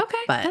now. Okay.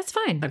 But that's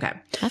fine. Okay.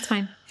 That's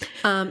fine.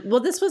 Well,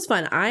 this was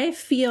fun. I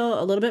feel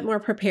a little bit more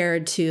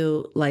prepared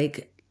to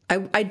like,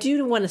 I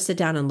do want to sit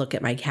down and look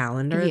at my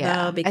calendar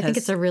though, because I think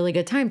it's a really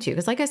good time too.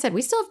 Because like I said,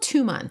 we still have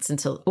 2 months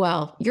until,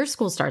 well, your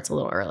school starts a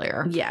little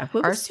earlier. Yeah.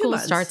 Our school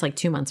starts like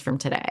 2 months from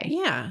today.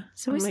 Yeah.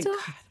 So we still.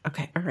 God.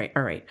 Okay. All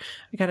right.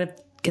 I got to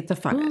get the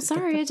fun in. Oh,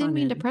 sorry. I didn't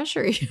mean to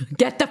pressure you.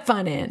 Get the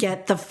fun in.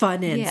 Get the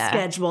fun in. Yeah.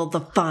 Schedule the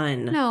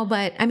fun. No,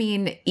 but I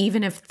mean,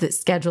 even if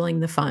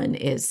scheduling the fun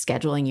is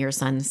scheduling your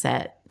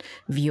sunset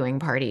viewing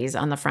parties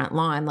on the front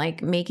lawn,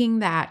 like making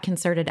that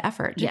concerted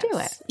effort to do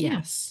it.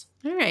 Yes.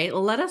 All right.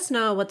 Well, let us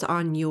know what's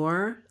on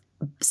your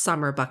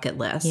summer bucket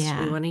list.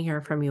 Yeah. We want to hear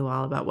from you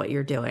all about what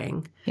you're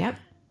doing. Yep.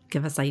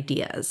 Give us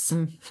ideas.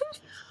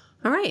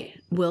 All right.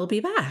 We'll be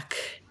back.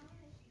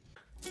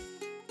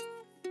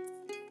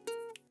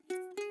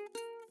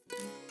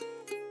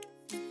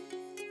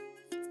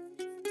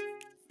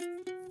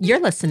 You're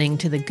listening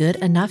to the Good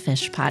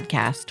Enough-ish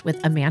podcast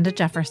with Amanda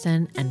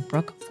Jefferson and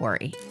Brooke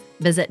Forey.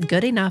 Visit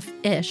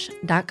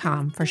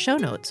goodenoughIsh.com for show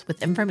notes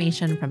with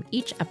information from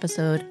each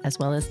episode, as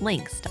well as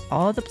links to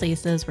all the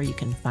places where you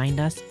can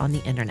find us on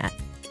the internet.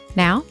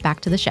 Now,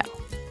 back to the show.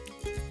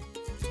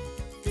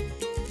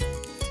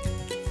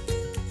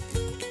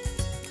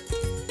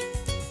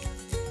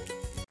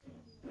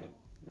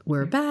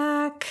 We're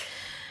back.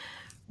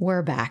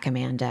 We're back,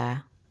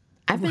 Amanda.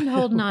 I've been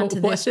holding on to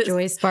this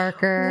Joyce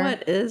Barker.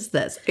 What is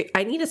this?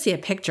 I need to see a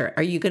picture.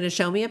 Are you going to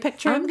show me a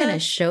picture? I'm going to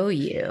show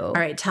you. All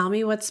right. Tell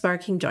me what's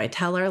sparking joy.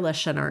 Tell our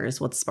listeners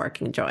what's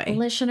sparking joy.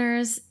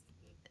 Listeners,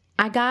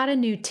 I got a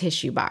new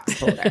tissue box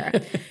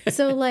holder.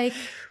 So like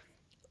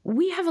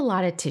we have a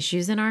lot of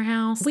tissues in our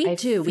house. We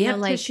do. We have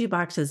like tissue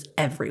boxes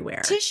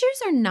everywhere.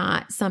 Tissues are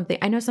not something,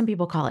 I know some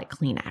people call it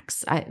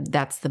Kleenex.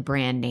 That's the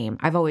brand name.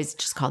 I've always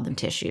just called them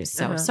tissues.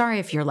 So sorry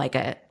if you're like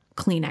a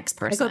Kleenex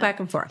person. I go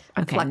back and forth.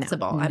 I'm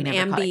flexible. No, I'm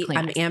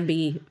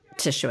ambi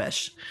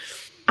tissue-ish.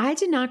 I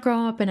did not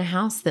grow up in a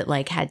house that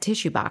like had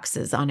tissue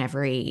boxes on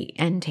every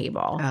end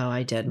table. Oh,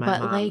 I did. My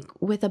mom. Like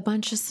with a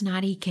bunch of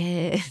snotty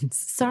kids.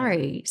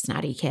 Sorry,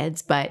 snotty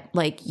kids, but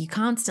like you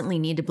constantly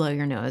need to blow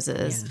your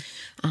noses.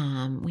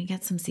 Yeah. We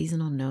get some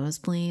seasonal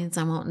nosebleeds.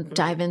 I won't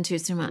dive into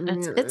too much.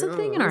 It's a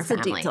thing in our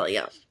family. Detail,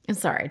 yeah. I'm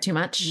sorry, too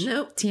much?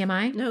 Nope.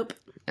 TMI? Nope.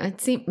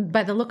 It seemed,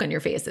 by the look on your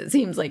face, it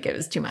seems like it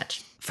was too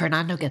much.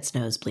 Fernando gets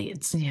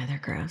nosebleeds. Yeah, they're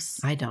gross.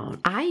 I don't.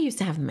 I used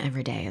to have them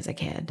every day as a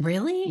kid.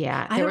 Really?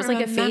 Yeah. There was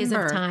like a phase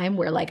of time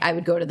where like I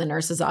would go to the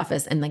nurse's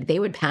office and like they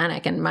would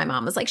panic and my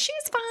mom was like,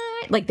 she's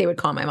fine. Like they would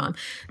call my mom.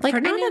 Like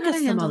Fernando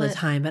gets them all the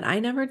time, but I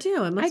never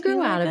do. I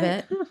grew out of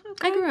it.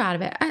 I grew out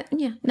of it.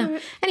 No.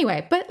 Right.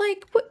 Anyway, but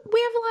like we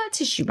have a lot of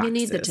tissue boxes. You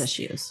need the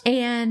tissues.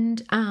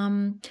 And,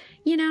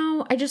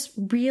 I just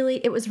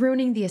really, it was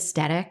ruining the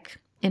aesthetic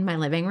in my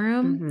living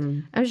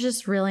room. I was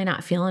just really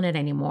not feeling it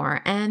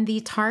anymore. And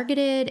the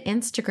targeted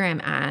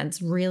Instagram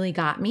ads really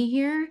got me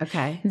here.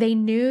 Okay. They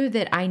knew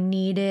that I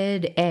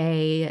needed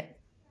a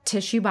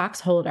tissue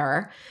box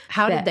holder.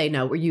 How did they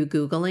know? Were you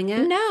Googling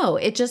it? No,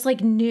 it just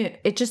like knew.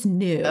 It just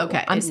knew.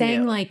 Okay. I'm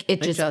saying knew. like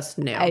it just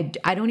knew.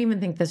 I don't even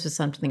think this was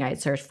something I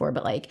had searched for,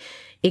 but like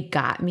it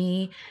got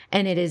me.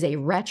 And it is a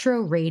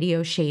retro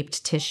radio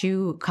shaped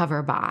tissue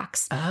cover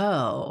box.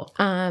 Oh.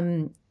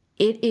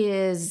 It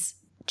is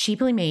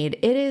cheaply made.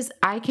 It is,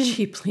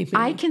 Cheaply made.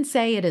 I can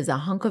say it is a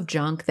hunk of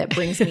junk that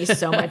brings me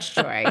so much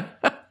joy.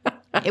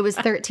 It was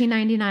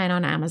 $13.99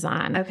 on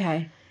Amazon.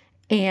 Okay.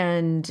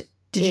 And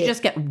Did you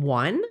just get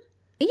one?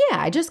 Yeah,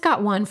 I just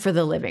got one for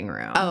the living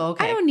room. Oh,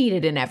 okay. I don't need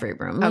it in every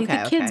room. Like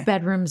the kids'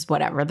 bedrooms,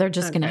 whatever. They're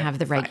just going to have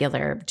the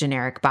regular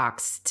generic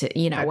box to,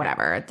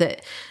 whatever.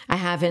 That I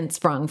haven't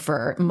sprung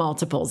for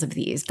multiples of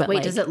these. But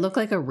wait, does it look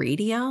like a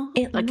radio?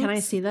 Can I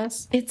see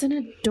this? It's an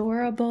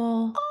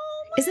adorable.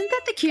 Isn't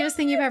that the cutest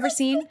thing you've ever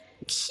seen?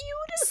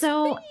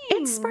 So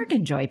it's Spark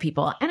and Joy,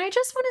 people. And I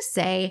just want to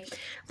say,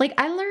 like,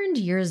 I learned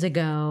years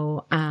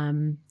ago.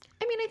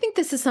 I think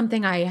this is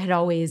something I had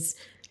always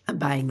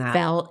buying that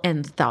felt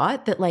and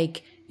thought that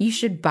like you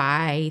should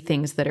buy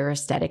things that are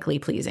aesthetically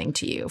pleasing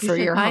to you for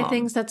your home. Buy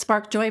things that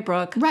spark joy,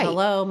 Brooke. Right.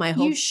 Hello, my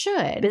whole you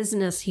should.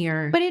 business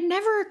here. But it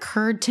never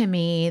occurred to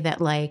me that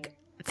like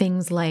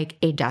things like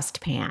a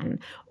dustpan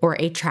or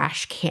a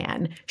trash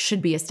can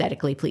should be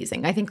aesthetically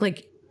pleasing. I think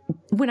like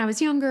when I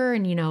was younger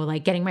and,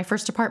 like getting my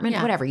first apartment,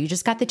 whatever, you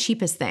just got the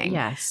cheapest thing.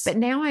 Yes. But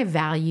now I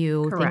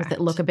value things that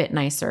look a bit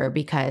nicer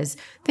because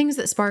things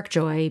that spark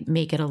joy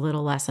make it a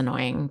little less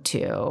annoying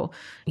to,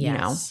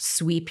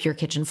 sweep your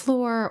kitchen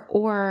floor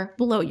or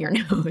blow your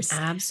nose.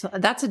 Absolutely.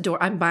 That's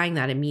adorable. I'm buying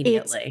that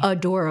immediately. It's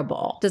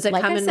adorable. Does it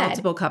come in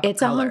multiple colors?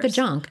 It's a hunk of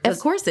junk. Of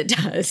course it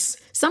does.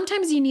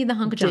 Sometimes you need the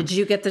hunk of junk. Did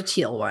you get the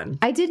teal one?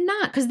 I did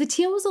not because the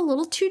teal was a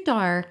little too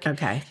dark.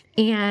 Okay.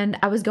 And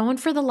I was going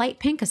for the light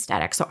pink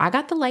aesthetic. So I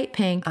got the light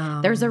pink.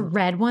 There's a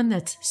red one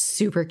that's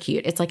super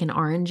cute. It's like an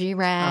orangey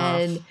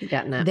red. Oh,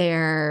 getting it.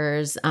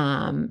 There's,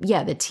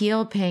 the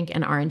teal, pink,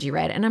 and orangey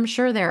red. And I'm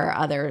sure there are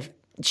other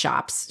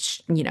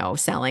shops,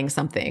 selling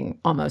something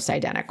almost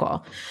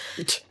identical.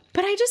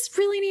 But I just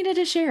really needed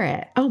to share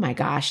it. Oh my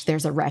gosh,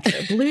 there's a retro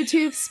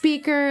Bluetooth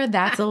speaker.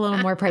 That's a little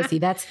more pricey.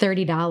 That's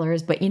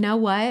 $30. But you know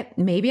what?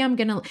 Maybe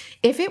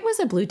if it was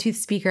a Bluetooth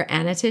speaker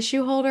and a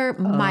tissue holder,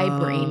 my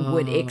brain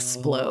would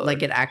explode.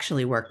 Like it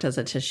actually worked as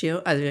a tissue?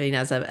 I mean,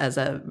 as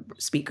a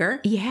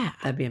speaker? Yeah.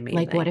 That'd be amazing.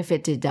 Like what if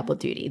it did double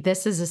duty?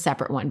 This is a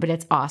separate one, but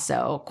it's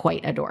also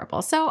quite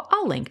adorable. So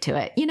I'll link to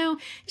it.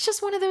 It's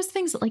just one of those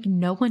things that like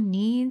no one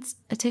needs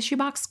a tissue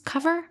box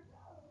cover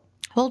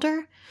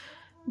holder.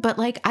 But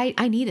like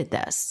I needed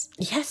this.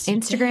 Yes.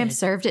 Instagram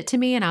served it to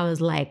me and I was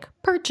like,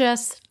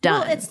 purchase,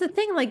 done. Well, it's the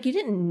thing, like you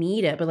didn't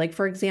need it, but like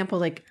for example,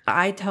 like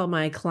I tell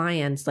my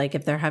clients, like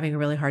if they're having a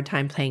really hard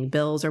time paying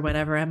bills or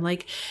whatever, I'm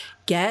like,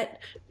 get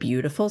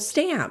beautiful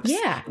stamps.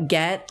 Yeah.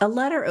 Get a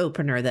letter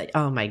opener that,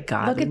 oh my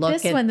God. Look at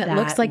this one that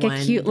looks like a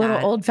cute little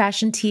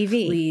old-fashioned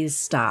TV. Please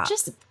stop.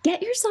 Just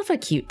get yourself a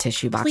cute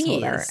tissue box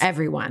holder,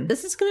 everyone.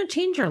 This is going to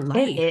change your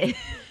life.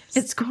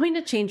 It's going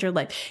to change your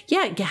life.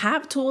 Yeah,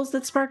 have tools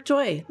that spark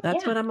joy.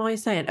 That's what I'm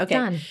always saying. Okay.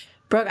 Done.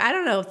 Brooke, I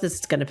don't know if this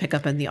is going to pick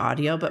up in the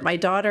audio, but my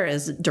daughter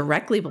is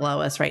directly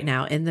below us right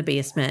now in the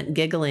basement,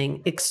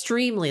 giggling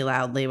extremely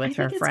loudly with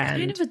her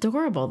friend. It's kind of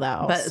adorable,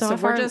 though. But so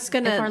we're just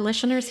going to... If our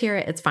listeners hear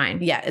it, it's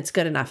fine. Yeah, it's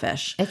good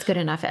enough-ish. It's good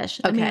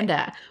enough-ish. Okay.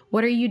 Amanda,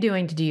 what are you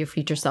doing to do your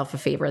future self a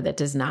favor that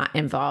does not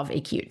involve a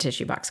cute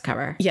tissue box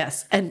cover?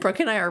 Yes, and Brooke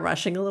and I are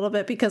rushing a little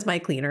bit because my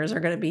cleaners are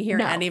going to be here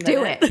any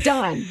minute. Do it.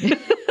 Done.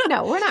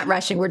 No, we're not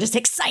rushing. We're just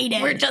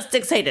excited. We're just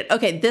excited.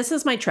 Okay, this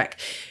is my trick.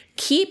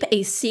 Keep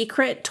a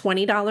secret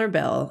 $20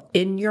 bill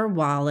in your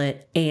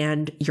wallet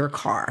and your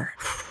car.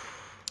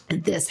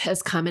 This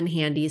has come in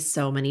handy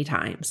so many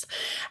times.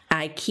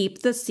 I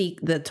keep the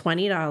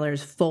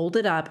 $20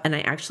 folded up and I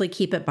actually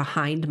keep it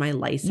behind my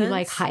license. You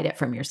like hide it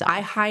from yourself.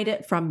 I hide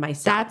it from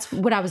myself. That's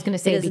what I was going to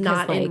say. It is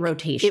not in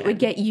rotation. It would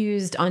get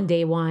used on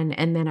day one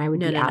and then I would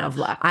be out of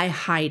luck. I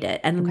hide it.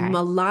 And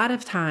a lot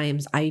of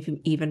times I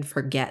even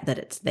forget that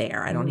it's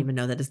there. I don't even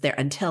know that it's there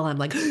until I'm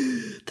like,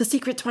 the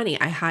secret 20.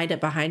 I hide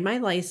it behind my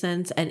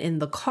license and in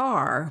the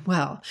car.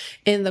 Well,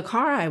 in the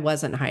car, I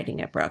wasn't hiding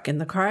it, Brooke. In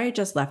the car, I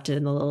just left it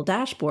in the little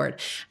dashboard.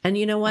 And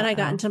you know what? I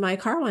got into my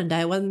car one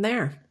day. I wasn't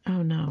there.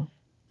 Oh, no.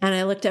 And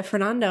I looked at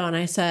Fernando and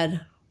I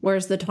said,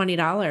 where's the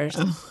 $20?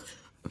 Oh.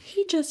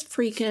 He just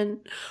freaking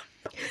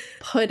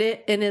put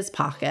it in his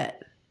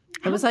pocket.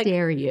 I was like,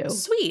 dare you?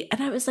 Sweet.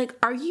 And I was like,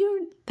 are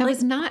you? That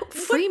was not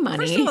free money.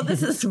 First of all,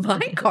 this is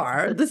my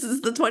car. This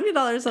is the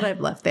 $20 that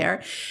I've left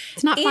there.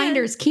 It's not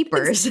finders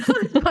keepers. It's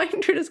not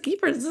finders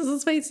keepers. This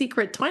is my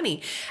secret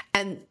 20.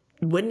 And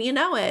wouldn't you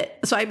know it?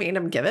 So I made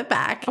him give it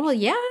back. Oh, well,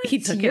 yeah. He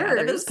took it out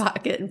of his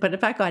pocket and put it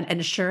back on.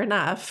 And sure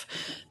enough,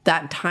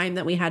 that time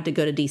that we had to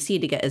go to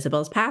DC to get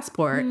Isabel's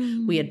passport,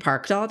 we had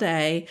parked all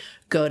day,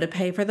 go to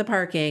pay for the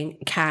parking,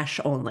 cash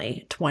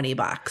only,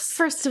 $20.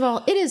 First of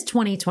all, it is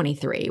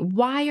 2023.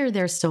 Why are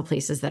there still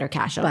places that are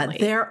cash only? But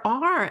there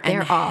are,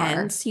 and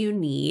hence you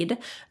need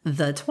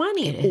the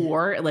 20.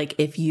 Or like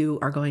if you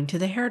are going to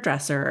the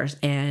hairdresser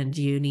and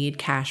you need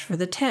cash for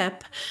the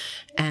tip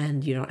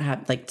and you don't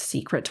have like the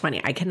secret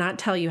 20. I cannot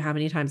tell you how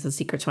many times the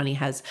secret 20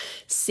 has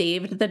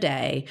saved the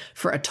day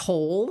for a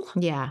toll.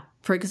 Yeah.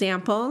 For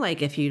example,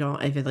 like if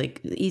it's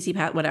like Easy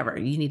Pass, whatever,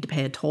 you need to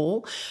pay a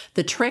toll.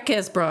 The trick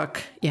is,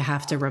 Brooke, you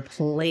have to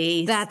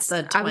replace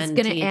the $20. I was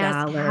going to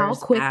ask, how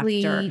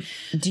quickly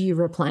do you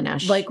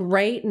replenish? Like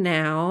right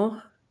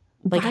now,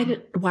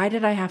 why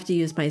did I have to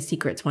use my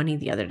secret 20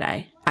 the other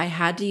day? I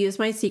had to use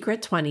my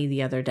secret 20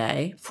 the other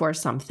day for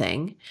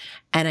something,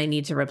 and I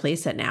need to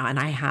replace it now, and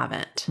I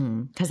haven't.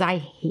 Because I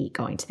hate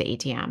going to the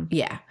ATM.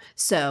 Yeah.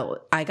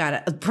 So I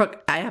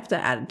have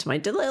to add it to my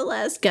to-do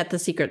list, get the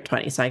secret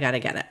 20. So I got to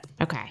get it.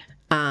 Okay.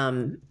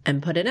 And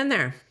put it in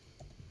there.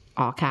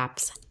 All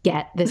caps.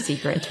 Get the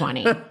secret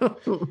 20.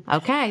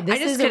 Okay.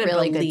 This is a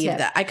really good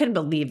tip. I couldn't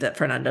believe that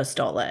Fernando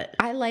stole it.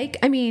 I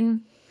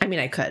mean,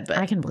 I could, but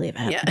I can believe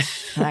it. Yeah.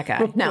 That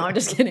guy. No, I'm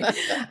just kidding.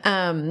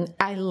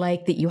 I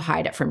like that you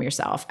hide it from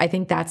yourself. I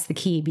think that's the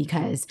key,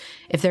 because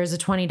if there's a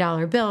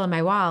 $20 bill in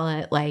my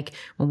wallet, like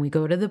when we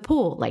go to the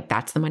pool, like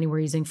that's the money we're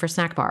using for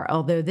snack bar.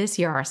 Although this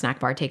year our snack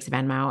bar takes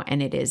Venmo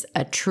and it is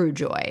a true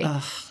joy.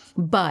 Ugh.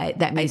 But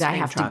that means I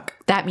have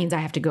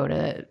to go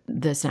to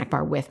the snack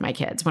bar with my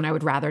kids, when I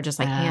would rather just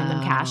like hand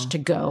them cash to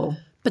go.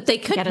 But they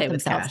could get pay it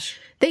with themselves. cash.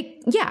 They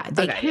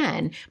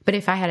can. But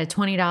if I had a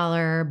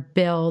 $20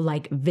 bill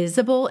like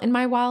visible in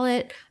my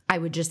wallet, I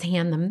would just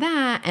hand them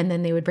that and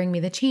then they would bring me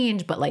the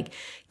change. But like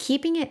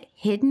keeping it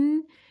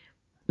hidden,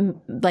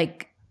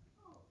 like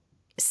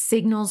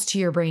signals to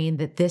your brain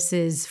that this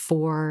is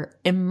for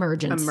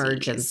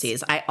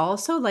emergencies. I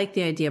also like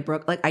the idea,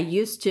 Brooke, like I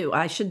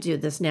should do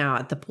this now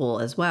at the pool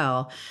as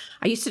well.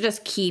 I used to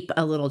just keep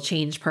a little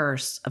change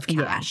purse of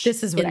cash.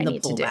 This is what I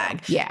need to do.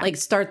 Bag. Yeah. Like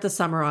start the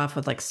summer off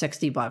with like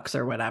 $60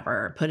 or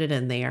whatever, put it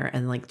in there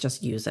and like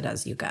just use it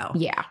as you go.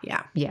 Yeah.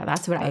 Yeah. Yeah.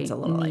 That's what I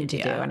need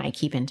to do. And I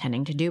keep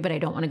intending to do, but I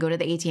don't want to go to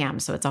the ATM.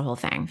 So it's a whole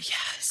thing.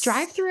 Yes.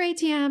 Drive-through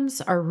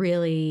ATMs are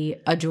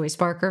really a joy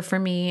sparker for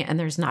me, and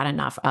there's not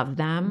enough of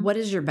them. What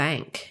is your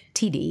bank?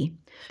 TD.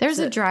 There's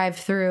a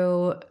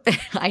drive-through.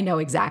 I know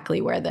exactly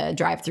where the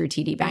drive-through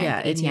TD Bank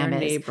ATM in your is.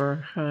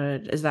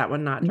 Neighborhood. Is that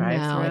one not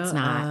drive-through? No, it's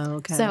not. Oh,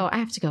 okay. So I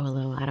have to go a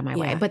little out of my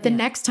way. But the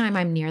next time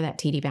I'm near that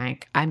TD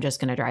Bank, I'm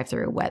just going to drive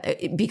through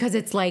because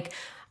it's like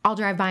I'll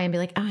drive by and be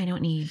like, oh, I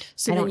don't need.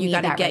 So then you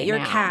got to get your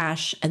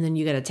cash, and then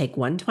you got to take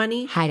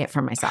 120, hide it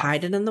from myself,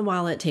 hide it in the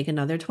wallet, take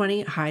another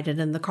 20, hide it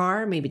in the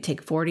car, maybe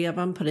take 40 of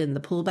them, put it in the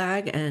pool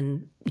bag,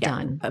 and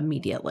done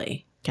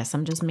immediately. Guess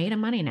I'm just made of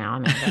money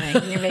now.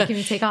 You're making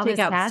me take all this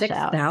cash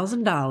out.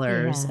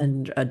 $6,000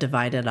 and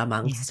divide it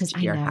amongst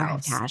your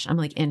house. Cash. I'm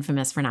like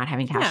infamous for not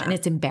having cash, and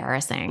it's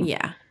embarrassing.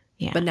 Yeah.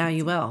 But now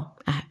you will.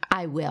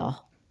 I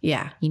will.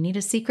 Yeah. You need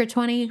a secret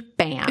 20?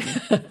 Bam.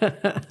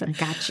 I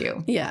got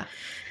you. Yeah.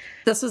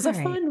 This was a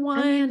fun one.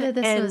 Amanda,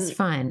 this was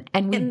fun.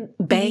 And we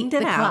banged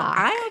it out. Clock.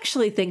 I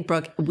actually think,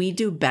 Brooke, we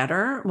do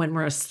better when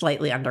we're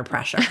slightly under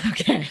pressure.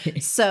 Okay.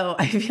 So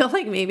I feel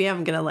like maybe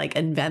I'm going to like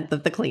invent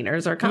that the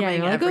cleaners are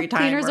coming every time.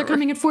 Cleaners are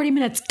coming in 40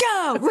 minutes.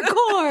 Go,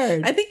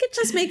 record. I think it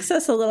just makes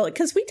us a little,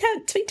 because we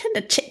tend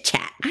to chit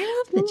chat. I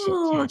love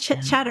the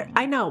chit chatter.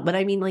 I know, but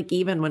I mean, like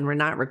even when we're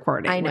not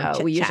recording, I know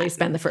we usually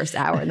spend the first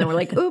hour, and then we're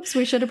like, "Oops,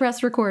 we should have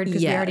pressed record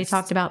because we already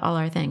talked about all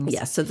our things."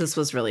 Yes, so this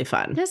was really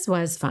fun. This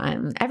was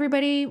fun.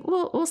 Everybody,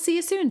 we'll see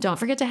you soon. Don't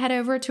forget to head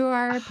over to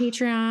our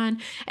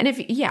Patreon,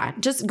 and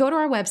just go to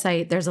our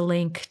website. There's a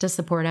link to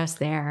support us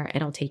there.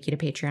 It'll take you to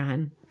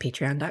Patreon.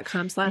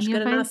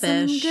 Patreon.com/goodenoughfish.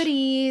 Some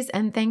goodies,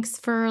 and thanks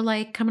for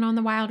like coming on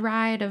the wild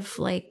ride of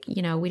like, we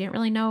didn't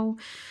really know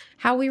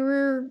how we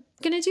were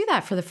going to do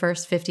that for the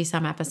first 50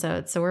 some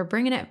episodes. So we're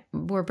bringing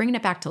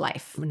it back to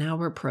life. Now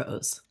we're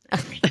pros.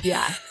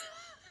 Yeah.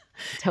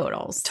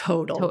 Total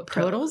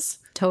pros.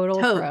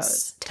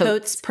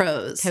 Totes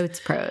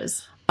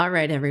pros. All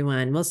right,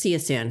 everyone. We'll see you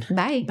soon.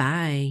 Bye.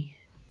 Bye.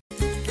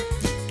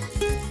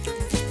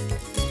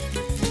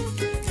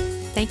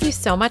 Thank you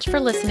so much for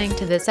listening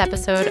to this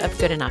episode of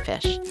Good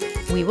Enough-ish.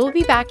 We will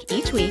be back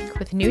each week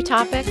with new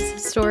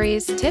topics,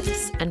 stories,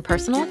 tips, and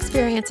personal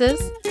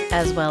experiences,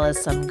 as well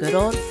as some good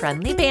old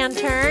friendly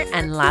banter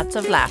and lots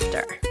of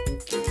laughter.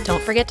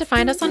 Don't forget to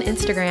find us on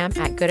Instagram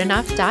at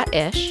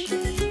goodenoughh.ish.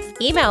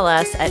 Email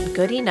us at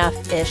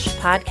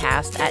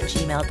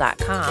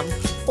goodenoughishpodcast@gmail.com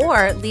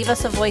or leave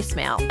us a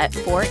voicemail at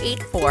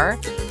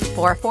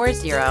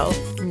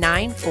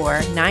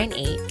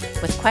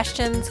 484-440-9498 with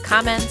questions,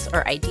 comments,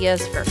 or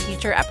ideas for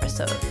future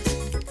episodes.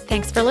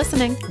 Thanks for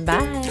listening.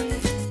 Bye.